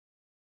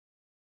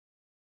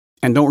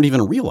and don't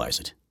even realize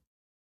it.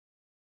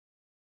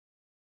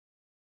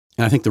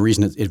 And I think the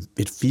reason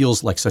it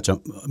feels like such a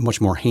much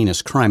more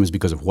heinous crime is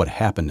because of what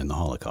happened in the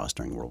Holocaust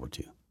during World War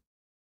II.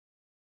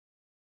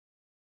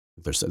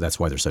 That's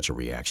why there's such a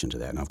reaction to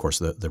that. Now, of course,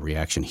 the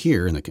reaction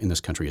here in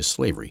this country is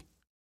slavery.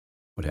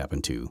 What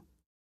happened to,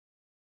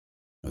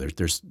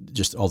 there's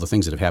just all the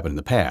things that have happened in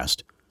the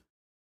past.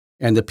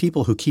 And the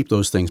people who keep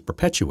those things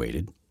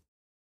perpetuated,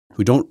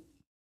 who don't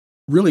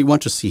really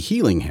want to see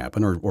healing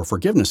happen or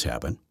forgiveness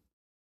happen,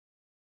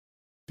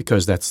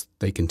 because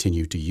they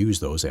continue to use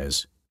those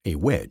as a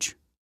wedge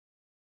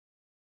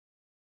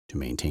to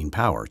maintain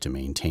power, to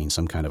maintain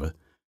some kind of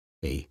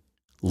a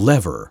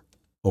lever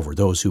over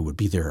those who would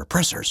be their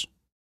oppressors,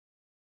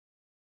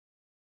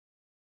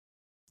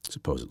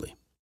 supposedly.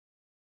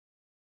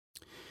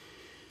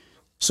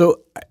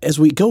 So as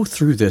we go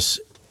through this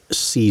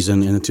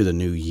season into the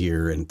new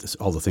year and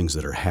all the things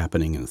that are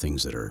happening and the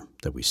things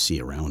that we see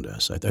around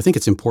us, I think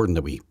it's important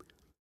that we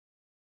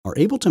are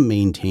able to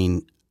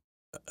maintain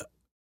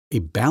a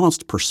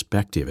balanced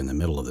perspective in the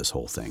middle of this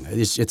whole thing.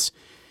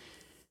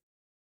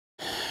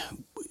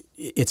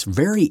 It's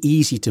very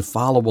easy to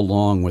follow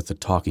along with the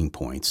talking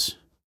points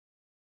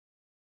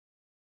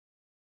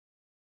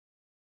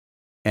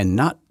and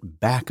not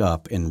back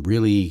up and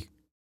really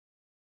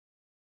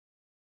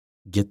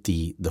get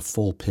the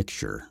full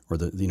picture, or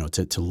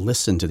to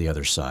listen to the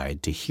other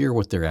side, to hear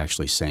what they're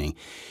actually saying,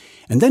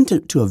 and then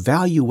to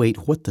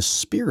evaluate what the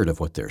spirit of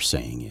what they're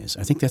saying is.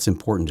 I think that's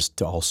important just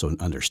to also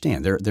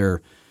understand.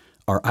 There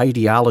are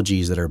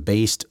ideologies that are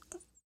based,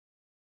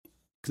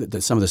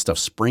 that some of this stuff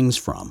springs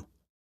from.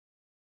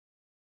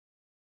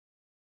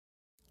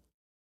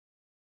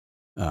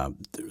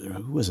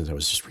 Who was it? I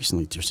was just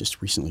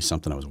recently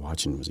something I was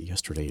watching. Was it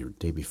yesterday or the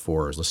day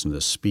before? I was listening to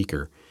this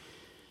speaker,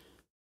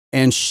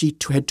 and she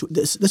had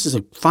this is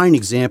a fine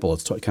example.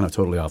 It's kind of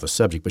totally off the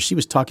subject, but she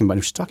was talking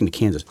to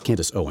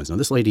Candace Owens. Now,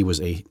 this lady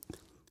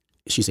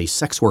she's a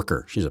sex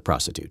worker. She's a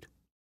prostitute,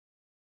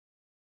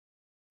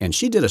 and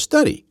she did a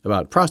study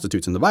about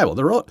prostitutes in the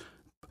Bible.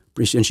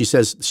 And she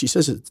says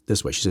it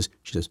this way. She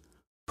says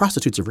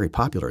prostitutes are very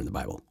popular in the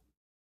Bible,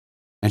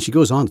 and she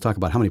goes on to talk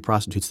about how many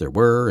prostitutes there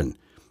were,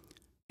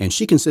 and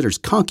she considers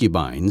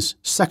concubines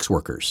sex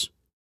workers.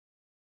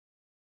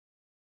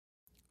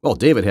 Well,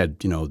 David had,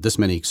 this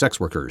many sex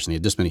workers, and he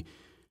had this many.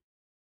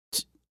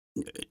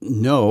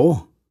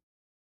 No.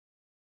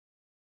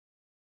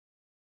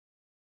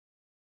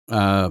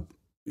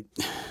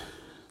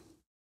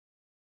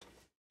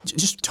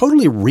 Just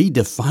totally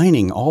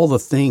redefining all the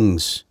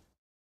things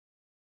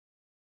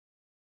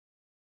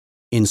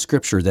in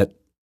Scripture that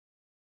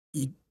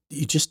you're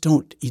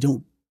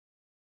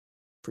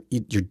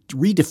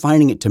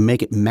redefining it to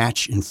make it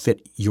match and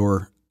fit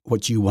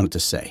what you want it to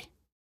say.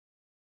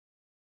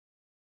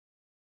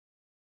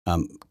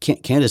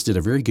 Candace did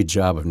a very good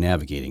job of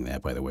navigating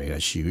that, by the way,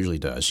 as she usually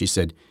does. She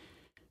said,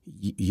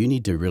 you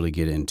need to really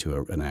get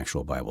into an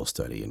actual Bible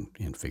study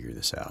and figure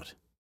this out,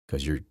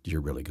 because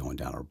you're really going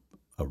down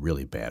a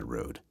really bad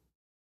road.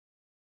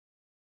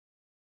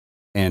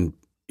 And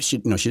she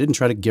didn't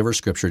try to give her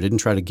scripture, didn't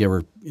try to give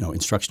her,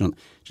 instruction on,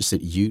 just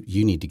said,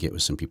 you need to get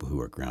with some people who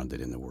are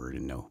grounded in the Word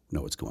and know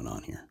what's going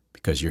on here,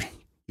 because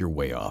you're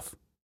way off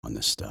on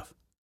this stuff.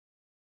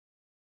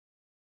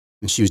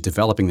 And she was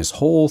developing this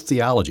whole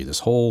theology, this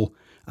whole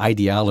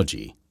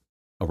ideology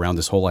around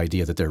this whole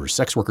idea that there were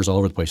sex workers all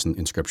over the place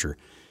in Scripture.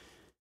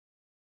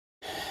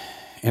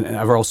 And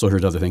I've also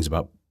heard other things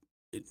about,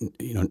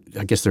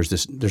 I guess there's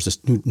this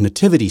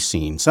nativity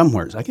scene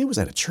somewhere. I think it was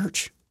at a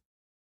church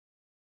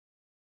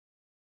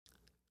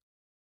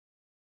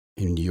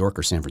in New York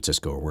or San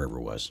Francisco or wherever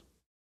it was.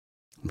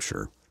 I'm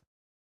sure.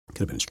 It could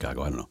have been in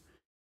Chicago. I don't know.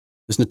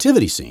 This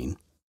nativity scene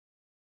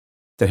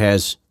that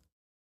has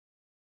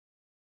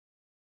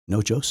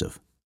no Joseph,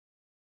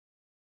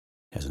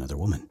 has another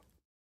woman.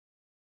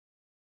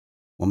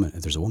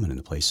 There's a woman in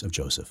the place of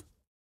Joseph.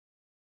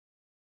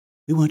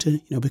 We want to,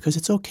 because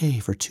it's okay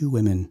for two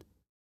women.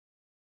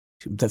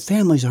 The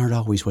families aren't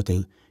always what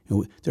they,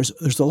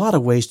 there's a lot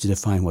of ways to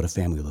define what a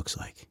family looks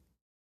like.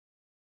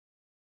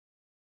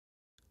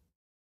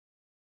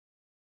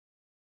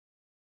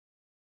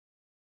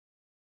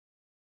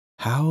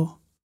 How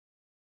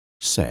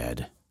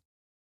sad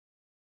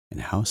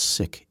and how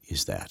sick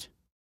is that?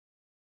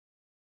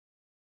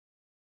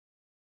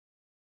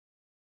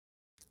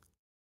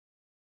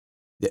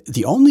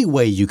 The only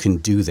way you can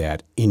do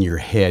that in your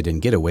head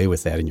and get away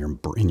with that in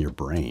your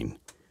brain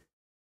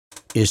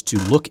is to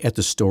look at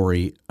the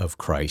story of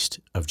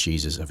Christ, of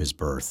Jesus, of his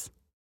birth,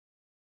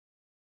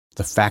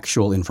 the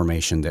factual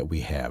information that we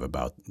have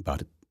about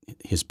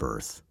his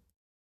birth,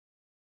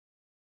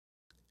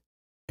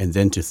 and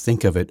then to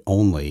think of it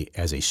only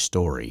as a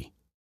story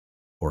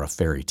or a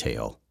fairy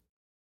tale,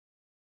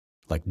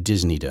 like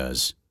Disney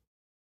does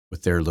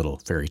with their little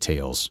fairy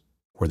tales,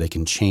 where they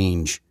can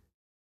change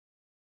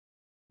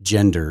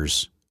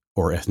genders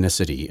or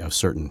ethnicity of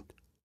certain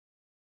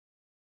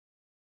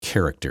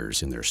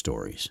characters in their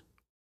stories.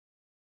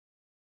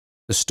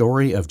 The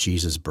story of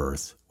Jesus'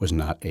 birth was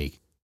not a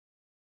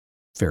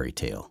fairy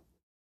tale.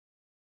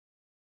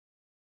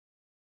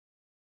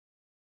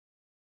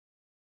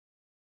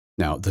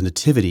 Now, the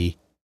nativity,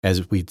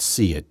 as we'd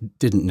see it,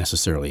 didn't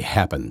necessarily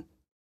happen.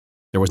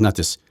 There was not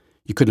this,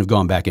 you couldn't have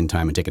gone back in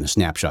time and taken a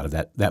snapshot of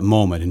that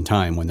moment in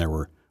time when there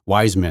were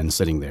wise men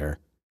sitting there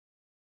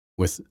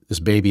with this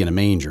baby in a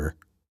manger.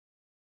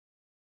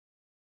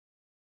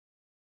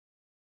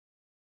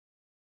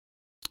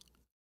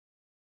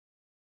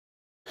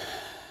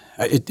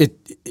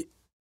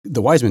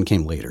 The wise men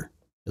came later,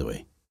 by the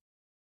way.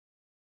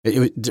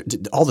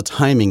 All the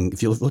timing,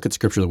 if you look at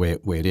Scripture the way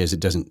it is, it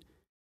doesn't,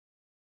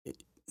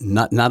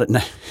 not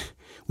when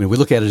we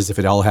look at it as if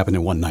it all happened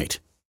in one night.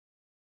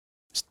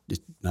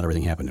 Not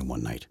everything happened in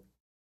one night.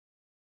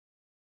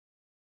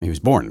 He was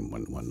born in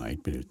one night,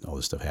 but all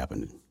this stuff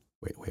happened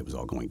the way it was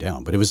all going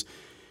down. But it was,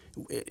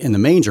 in the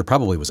manger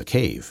probably was a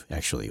cave,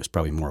 actually. It was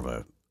probably more of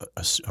a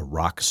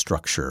rock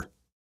structure.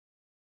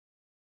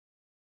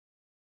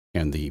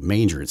 And the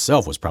manger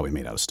itself was probably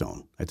made out of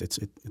stone. It's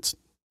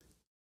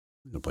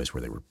the place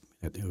where they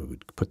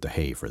would put the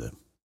hay for the.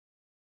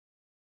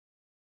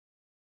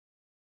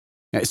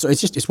 So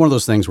it's one of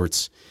those things where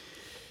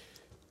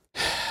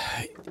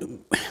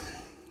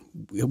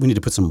we need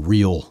to put some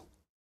real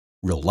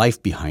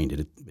life behind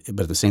it,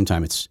 but at the same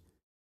time,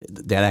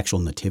 that actual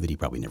nativity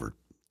probably never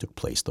took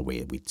place the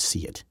way we'd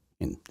see it,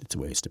 and it's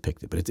the way it's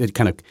depicted. But it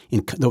kind of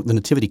the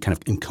nativity kind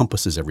of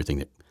encompasses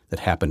everything that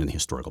happened in the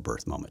historical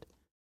birth moment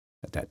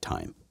at that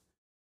time.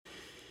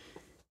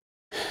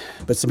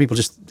 But some people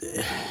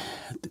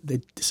they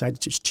decide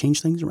to just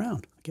change things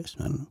around, I guess.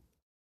 I don't know.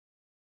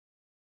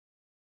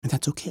 And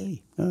that's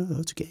okay.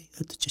 That's okay.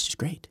 That's just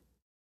great.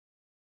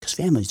 Because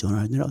families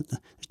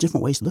there's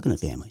different ways of looking at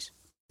families.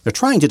 They're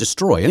trying to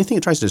destroy anything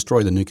that tries to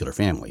destroy the nuclear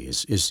family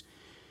it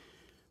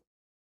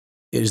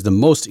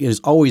has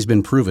always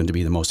been proven to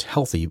be the most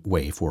healthy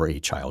way for a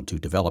child to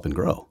develop and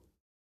grow.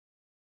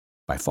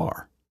 By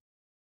far.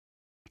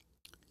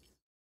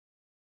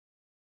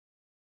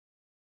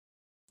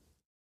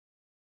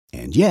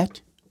 And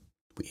yet,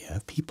 we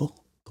have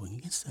people going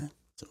against that.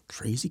 It's a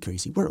crazy,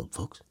 crazy world,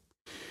 folks.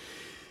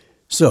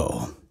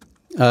 So,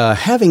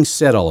 having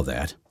said all of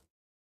that,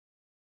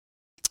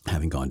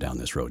 having gone down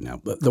this road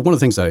now, but one of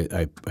the things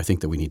I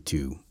think that we need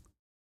to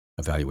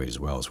evaluate as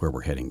well is where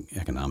we're heading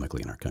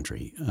economically in our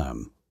country.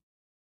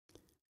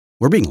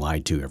 We're being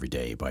lied to every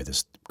day by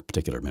this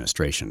particular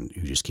administration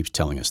who just keeps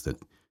telling us that,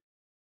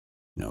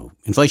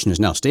 inflation is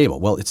now stable.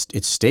 Well,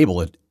 it's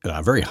stable at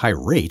a very high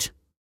rate.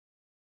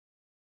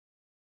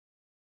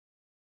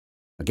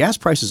 Gas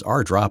prices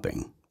are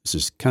dropping. This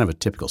is kind of a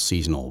typical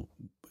seasonal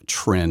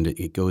trend.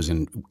 It goes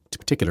in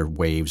particular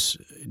waves,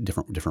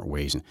 different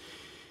ways. And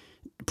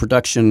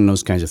production,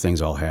 those kinds of things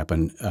all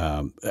happen.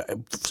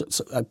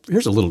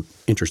 Here's a little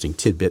interesting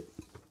tidbit.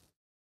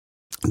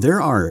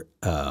 There are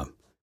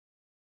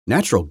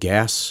natural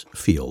gas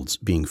fields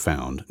being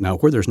found. Now,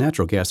 where there's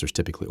natural gas, there's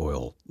typically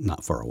oil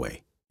not far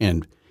away.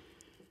 And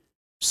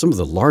some of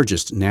the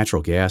largest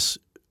natural gas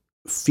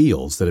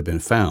fields that have been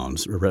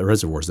found,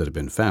 reservoirs that have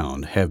been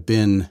found, have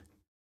been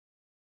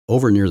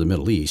over near the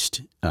Middle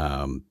East,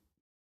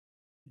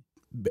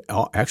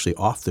 actually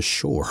off the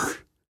shore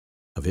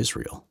of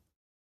Israel,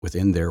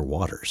 within their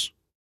waters.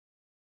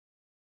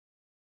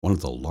 One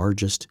of the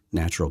largest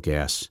natural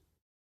gas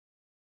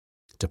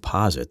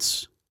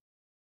deposits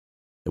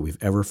that we've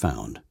ever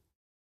found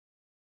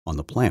on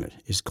the planet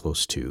is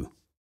close to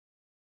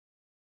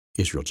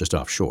Israel, just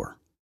offshore.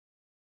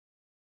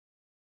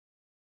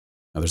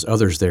 Now, there's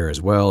others there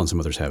as well, and some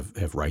others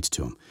have rights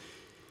to them.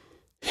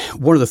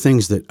 One of the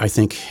things that I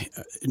think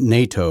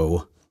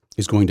NATO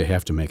is going to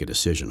have to make a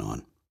decision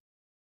on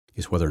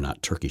is whether or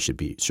not Turkey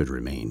should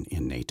remain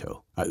in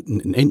NATO.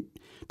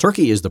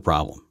 Turkey is the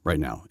problem right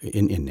now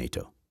in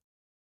NATO.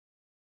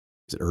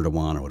 Is it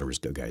Erdogan or whatever his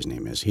guy's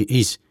name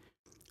is?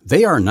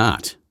 They are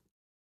not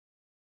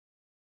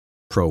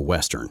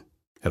pro-Western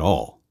at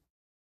all.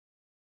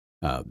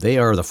 They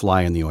are the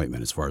fly in the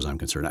ointment as far as I'm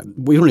concerned.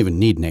 We don't even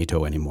need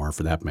NATO anymore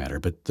for that matter,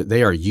 but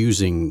they are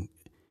using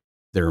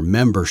their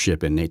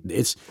membership in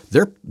NATO.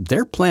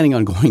 They're planning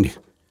on going to,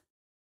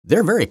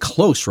 they're very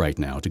close right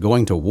now to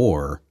going to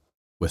war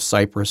with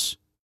Cyprus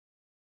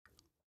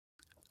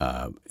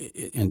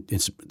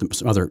and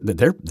some other,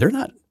 they're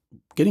not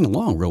getting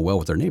along real well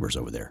with their neighbors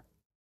over there.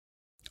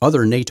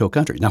 Other NATO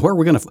countries. Now, where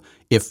we're going to,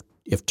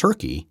 if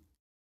Turkey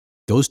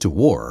goes to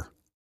war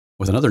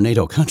with another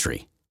NATO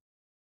country,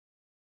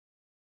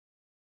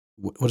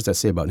 what does that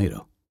say about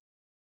NATO?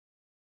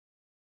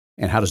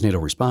 And how does NATO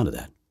respond to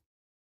that?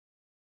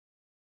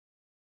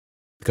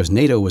 Because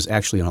NATO was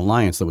actually an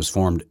alliance that was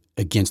formed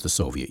against the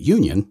Soviet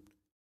Union,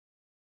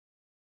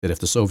 that if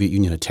the Soviet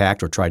Union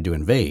attacked or tried to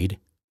invade,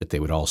 that they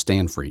would all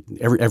stand for it.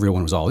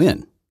 Everyone was all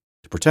in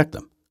to protect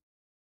them.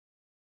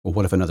 Well,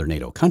 what if another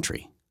NATO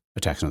country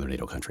attacks another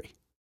NATO country?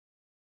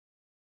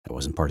 That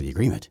wasn't part of the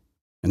agreement.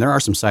 And there are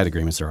some side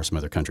agreements. There are some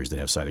other countries that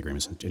have side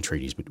agreements and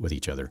treaties with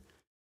each other.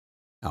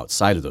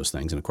 outside of those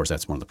things. And of course,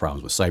 that's one of the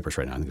problems with Cyprus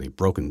right now. I think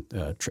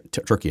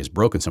Turkey has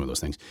broken some of those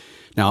things.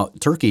 Now,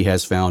 Turkey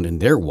has found in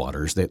their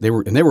waters that they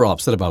were all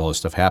upset about all this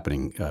stuff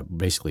happening,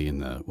 basically in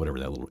the whatever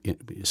that little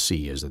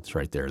sea is that's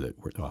right there that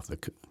we're off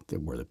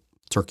where the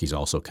Turkey's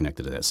also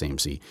connected to that same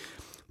sea.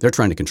 They're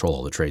trying to control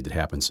all the trade that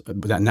happens.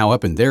 But now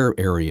up in their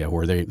area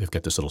where they've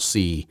got this little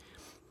sea,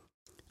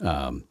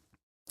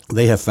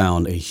 they have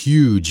found a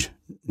huge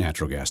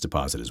natural gas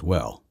deposit as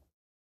well.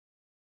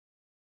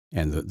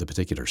 And the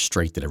particular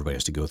strait that everybody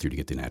has to go through to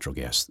get the natural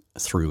gas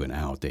through and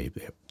out,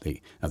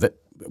 now that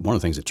one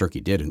of the things that Turkey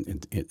did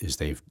is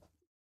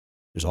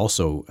there's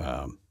also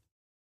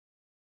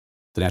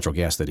the natural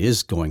gas that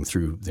is going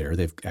through there.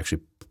 They've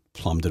actually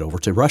plumbed it over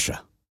to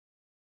Russia,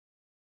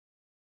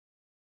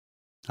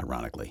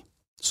 ironically.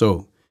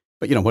 So,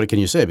 but what can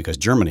you say? Because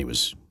Germany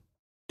was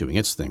doing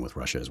its thing with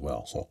Russia as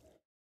well. So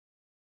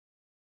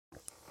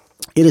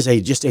it is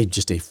just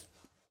a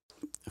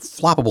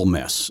floppable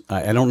mess.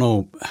 I don't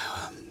know.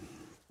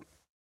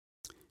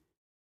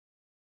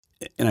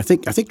 And I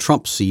think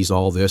Trump sees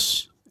all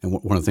this, and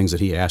one of the things that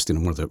he asked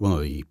in one of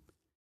the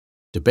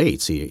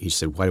debates, he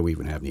said, "Why do we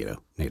even have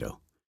NATO?"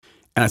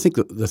 And I think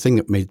the thing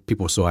that made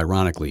people so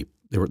ironically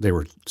they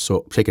were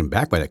so taken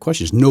back by that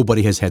question is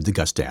nobody has had the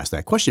guts to ask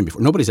that question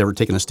before. Nobody's ever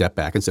taken a step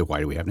back and said, "Why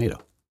do we have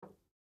NATO?"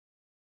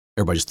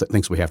 Everybody just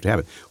thinks we have to have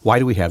it. Why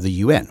do we have the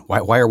UN?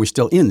 Why are we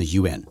still in the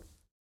UN?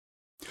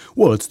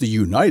 Well, it's the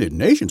United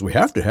Nations. We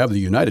have to have the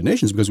United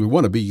Nations because we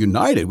want to be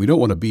united. We don't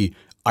want to be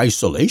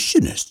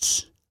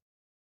isolationists.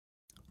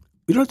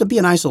 You don't have to be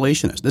an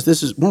isolationist.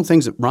 This is one of the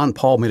things that Ron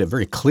Paul made it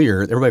very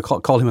clear. Everybody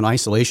called him an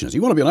isolationist.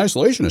 You want to be an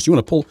isolationist? You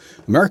want to pull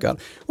America out?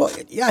 Well,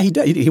 yeah, he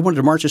did. He wanted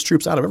to march his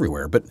troops out of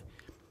everywhere. But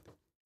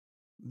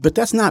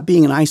that's not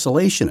being an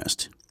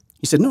isolationist.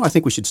 He said, no, I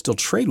think we should still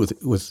trade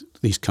with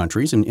these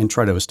countries and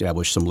try to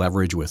establish some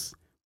leverage with,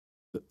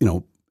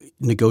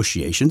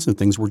 negotiations and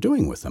things we're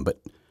doing with them.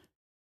 But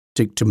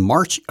to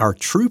march our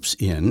troops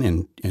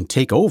in and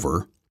take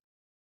over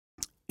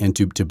and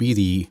to be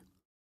the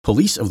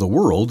police of the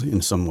world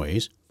in some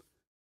ways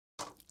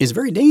is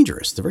very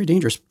dangerous. It's a very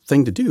dangerous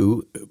thing to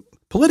do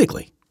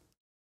politically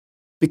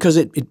because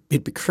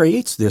it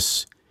creates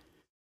this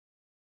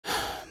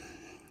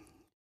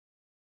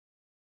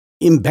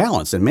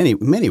imbalance in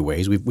many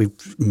ways.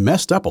 We've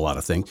messed up a lot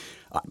of things.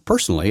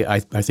 Personally, I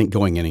think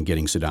going in and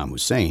getting Saddam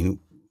Hussein,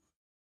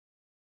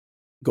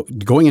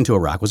 going into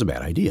Iraq was a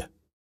bad idea.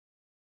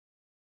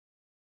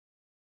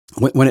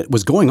 When it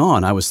was going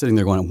on, I was sitting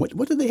there going,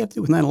 what did they have to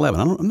do with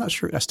 9/11? I'm not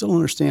sure. I still don't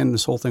understand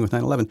this whole thing with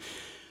 9/11.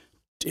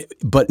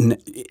 But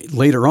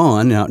later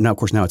on, now of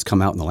course, now it's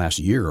come out in the last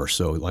year or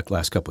so, like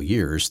last couple of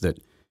years, that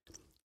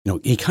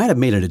he kind of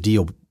made it a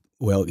deal.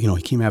 Well,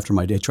 he came after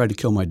my dad, tried to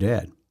kill my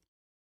dad,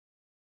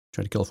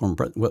 tried to kill a former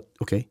president. Well,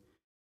 okay,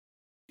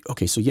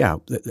 so yeah,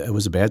 that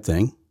was a bad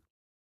thing.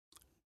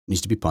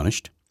 Needs to be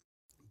punished,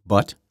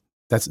 but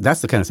that's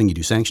the kind of thing you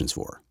do sanctions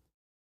for.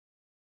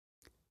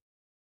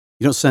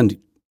 You don't send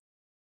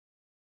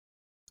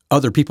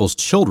other people's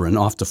children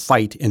off to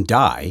fight and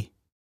die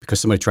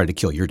because somebody tried to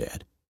kill your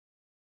dad,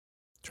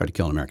 tried to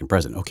kill an American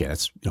president. Okay,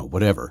 that's,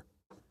 whatever.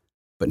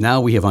 But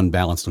now we have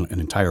unbalanced an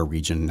entire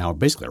region. Now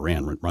basically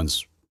Iran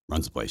runs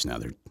the place now.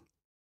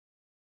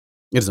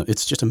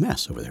 It's just a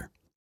mess over there.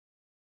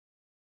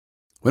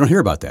 We don't hear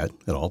about that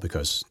at all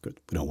because we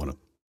don't want to,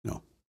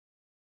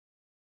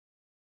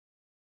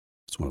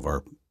 it's one of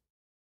our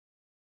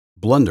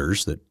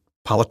blunders that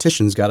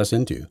politicians got us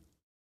into.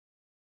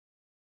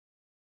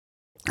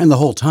 And the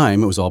whole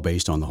time, it was all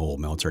based on the whole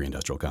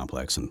military-industrial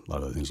complex and a lot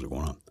of other things that are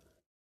going on.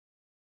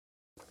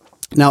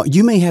 Now,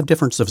 you may have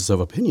differences of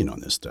opinion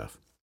on this stuff,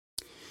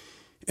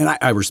 and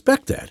I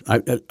respect that.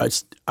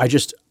 I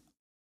just,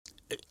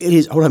 it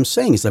is what I'm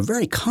saying is a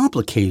very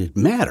complicated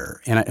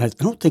matter, and I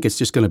don't think it's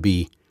just going to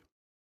be.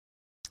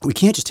 We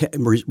can't just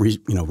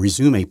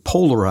resume a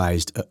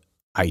polarized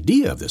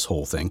idea of this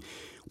whole thing.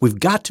 We've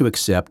got to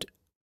accept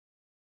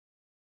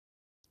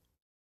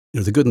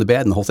the good and the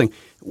bad and the whole thing.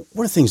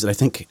 One of the things that I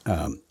think,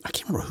 I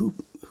can't remember who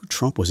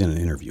Trump was in an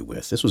interview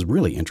with. This was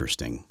really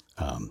interesting.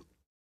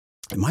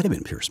 It might have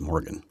been Piers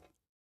Morgan.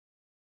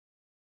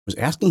 Was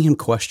asking him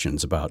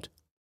questions about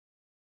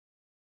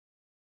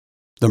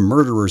the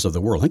murderers of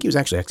the world. I think he was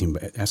actually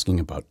asking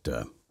about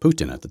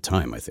Putin at the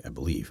time, I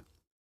believe.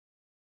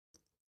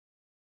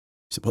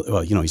 He said,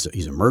 well,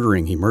 he's a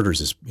murdering. He murders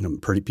his,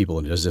 pretty people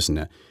and does this and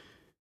that.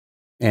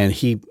 And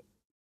he,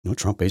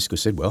 Trump basically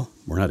said, well,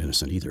 we're not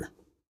innocent either.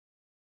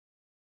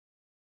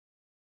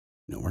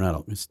 We're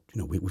not.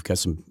 We've got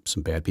some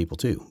bad people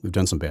too. We've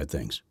done some bad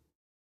things.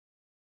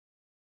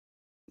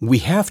 We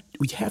have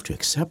to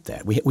accept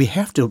that. We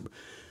have to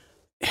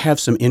have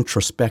some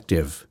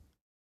introspective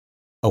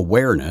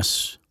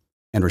awareness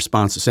and a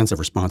sense of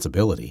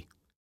responsibility.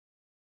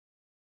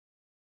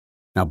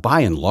 Now,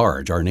 by and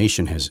large, our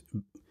nation has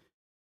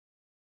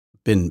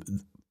been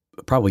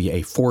probably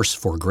a force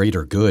for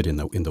greater good in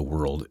the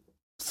world,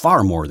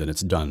 far more than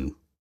it's done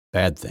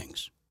bad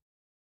things.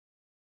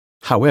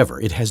 However,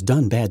 it has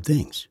done bad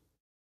things.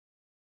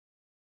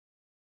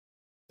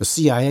 The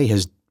CIA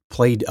has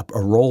played a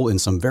role in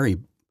some very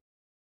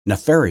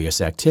nefarious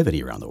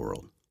activity around the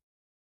world.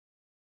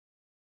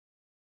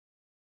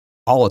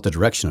 All at the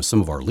direction of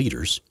some of our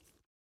leaders,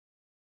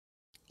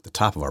 the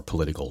top of our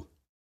political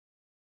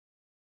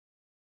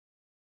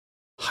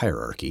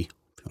hierarchy,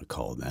 if you want to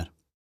call it that.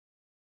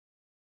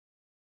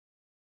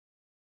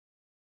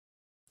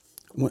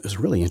 What was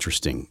really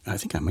interesting, I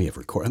think I may have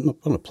recorded, I'm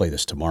going to play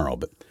this tomorrow,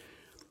 but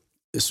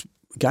this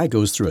guy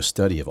goes through a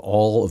study of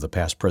all of the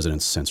past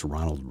presidents since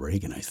Ronald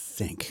Reagan, I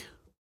think.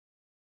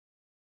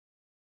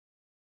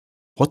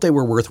 What they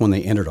were worth when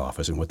they entered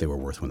office and what they were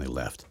worth when they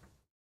left.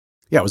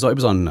 Yeah, it was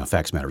on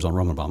Facts Matter. It was on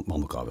Roman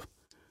Balmakov.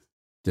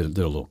 Did a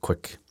little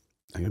quick,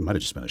 I think it might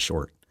have just been a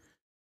short.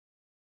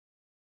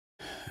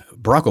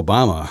 Barack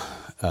Obama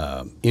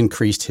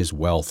increased his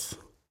wealth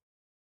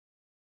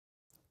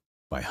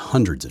by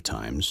hundreds of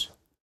times.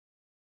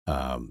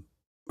 I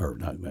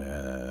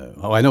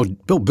know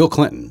Bill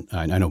Clinton.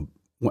 I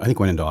think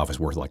went into office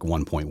worth like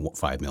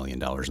 $1.5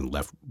 million and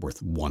left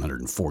worth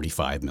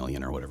 $145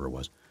 million or whatever it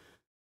was.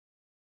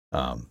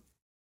 I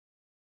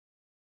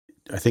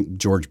think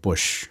George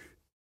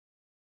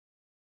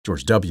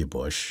W.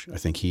 Bush. I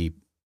think he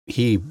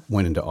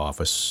went into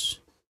office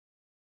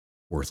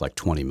worth like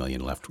 $20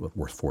 million, left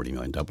worth $40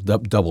 million.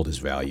 Doubled his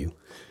value.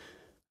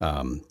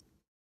 And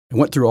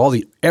went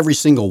through every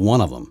single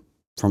one of them.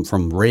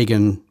 From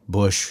Reagan,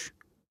 Bush,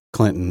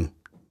 Clinton,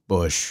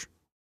 Bush,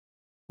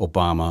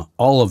 Obama,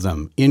 all of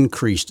them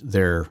increased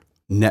their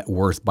net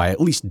worth by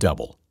at least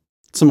double.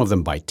 Some of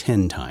them by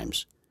 10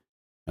 times.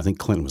 I think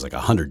Clinton was like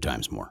 100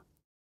 times more.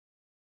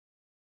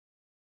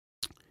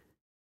 Of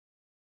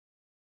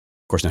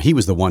course, now he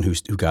was the one who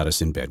got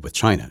us in bed with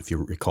China. If you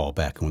recall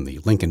back when the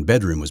Lincoln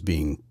bedroom was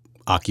being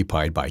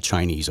occupied by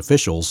Chinese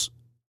officials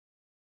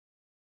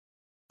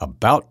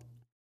about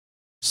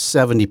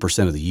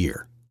 70% of the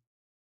year.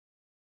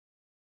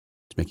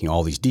 Making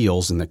all these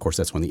deals, and of course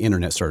that's when the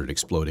internet started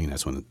exploding.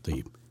 That's when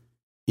the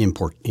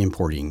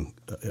importing,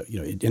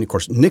 and of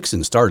course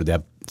Nixon started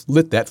that,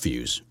 lit that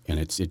fuse, and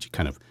it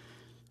kind of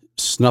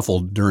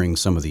snuffled during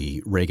some of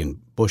the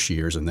Reagan-Bush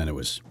years, and then it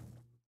was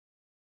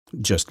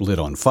just lit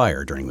on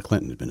fire during the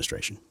Clinton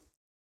administration,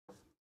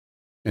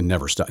 and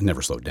never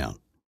slowed down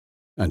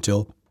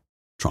until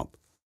Trump.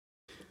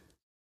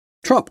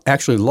 Trump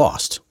actually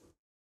lost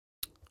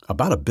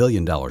about $1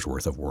 billion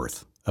worth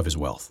of his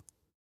wealth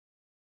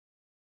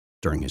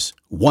during his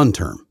one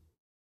term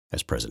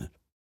as president.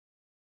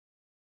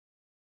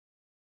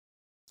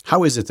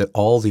 How is it that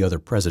all the other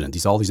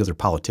presidents, all these other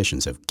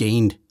politicians have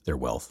gained their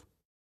wealth,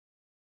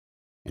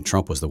 and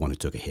Trump was the one who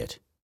took a hit?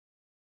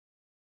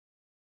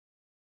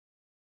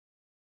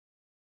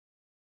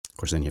 Of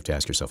course, then you have to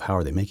ask yourself, how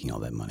are they making all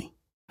that money?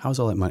 How's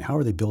all that money? How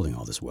are they building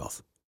all this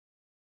wealth?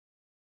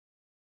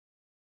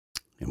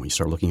 And when you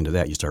start looking into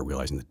that, you start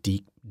realizing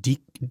the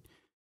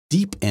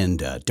deep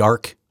and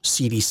dark,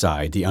 seedy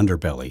side, the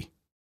underbelly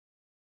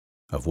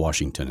of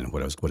Washington and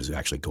what is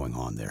actually going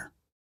on there.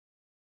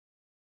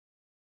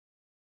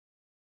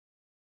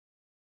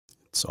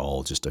 It's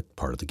all just a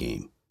part of the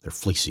game. They're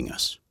fleecing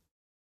us.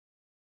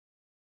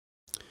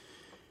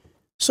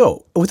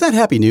 So, with that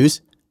happy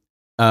news,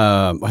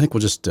 I think we'll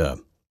just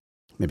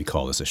maybe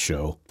call this a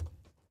show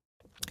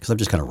because I'm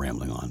just kind of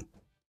rambling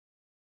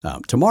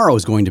on. Tomorrow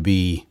is going to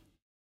be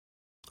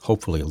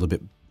hopefully a little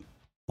bit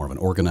more of an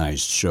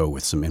organized show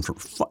with some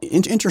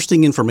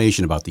interesting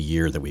information about the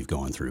year that we've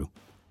gone through.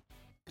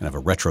 Kind of a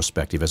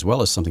retrospective, as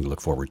well as something to look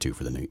forward to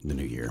for the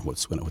new year.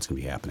 What's going to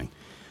be happening?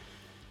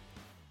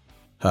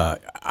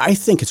 I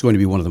think it's going to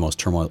be one of the most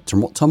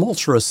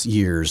tumultuous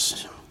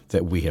years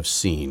that we have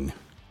seen,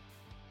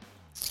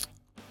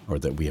 or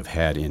that we have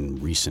had in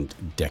recent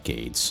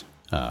decades.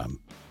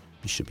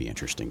 It should be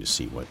interesting to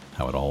see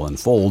how it all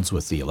unfolds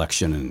with the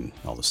election and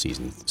all the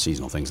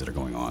seasonal things that are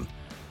going on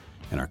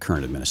in our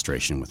current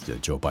administration with the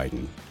Joe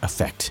Biden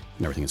effect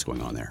and everything that's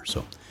going on there.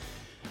 So,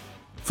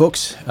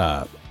 folks,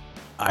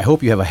 I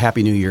hope you have a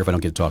happy new year if I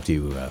don't get to talk to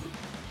you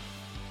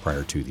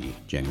prior to the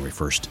January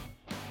 1st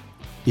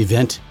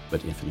event.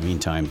 But if in the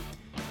meantime,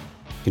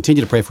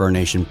 continue to pray for our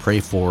nation. Pray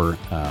for,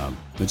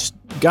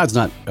 God's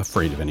not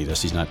afraid of any of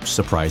this. He's not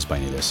surprised by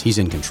any of this. He's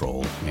in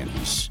control, and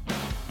He's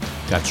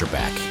got your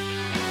back.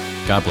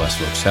 God bless,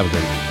 folks. Have a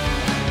great week.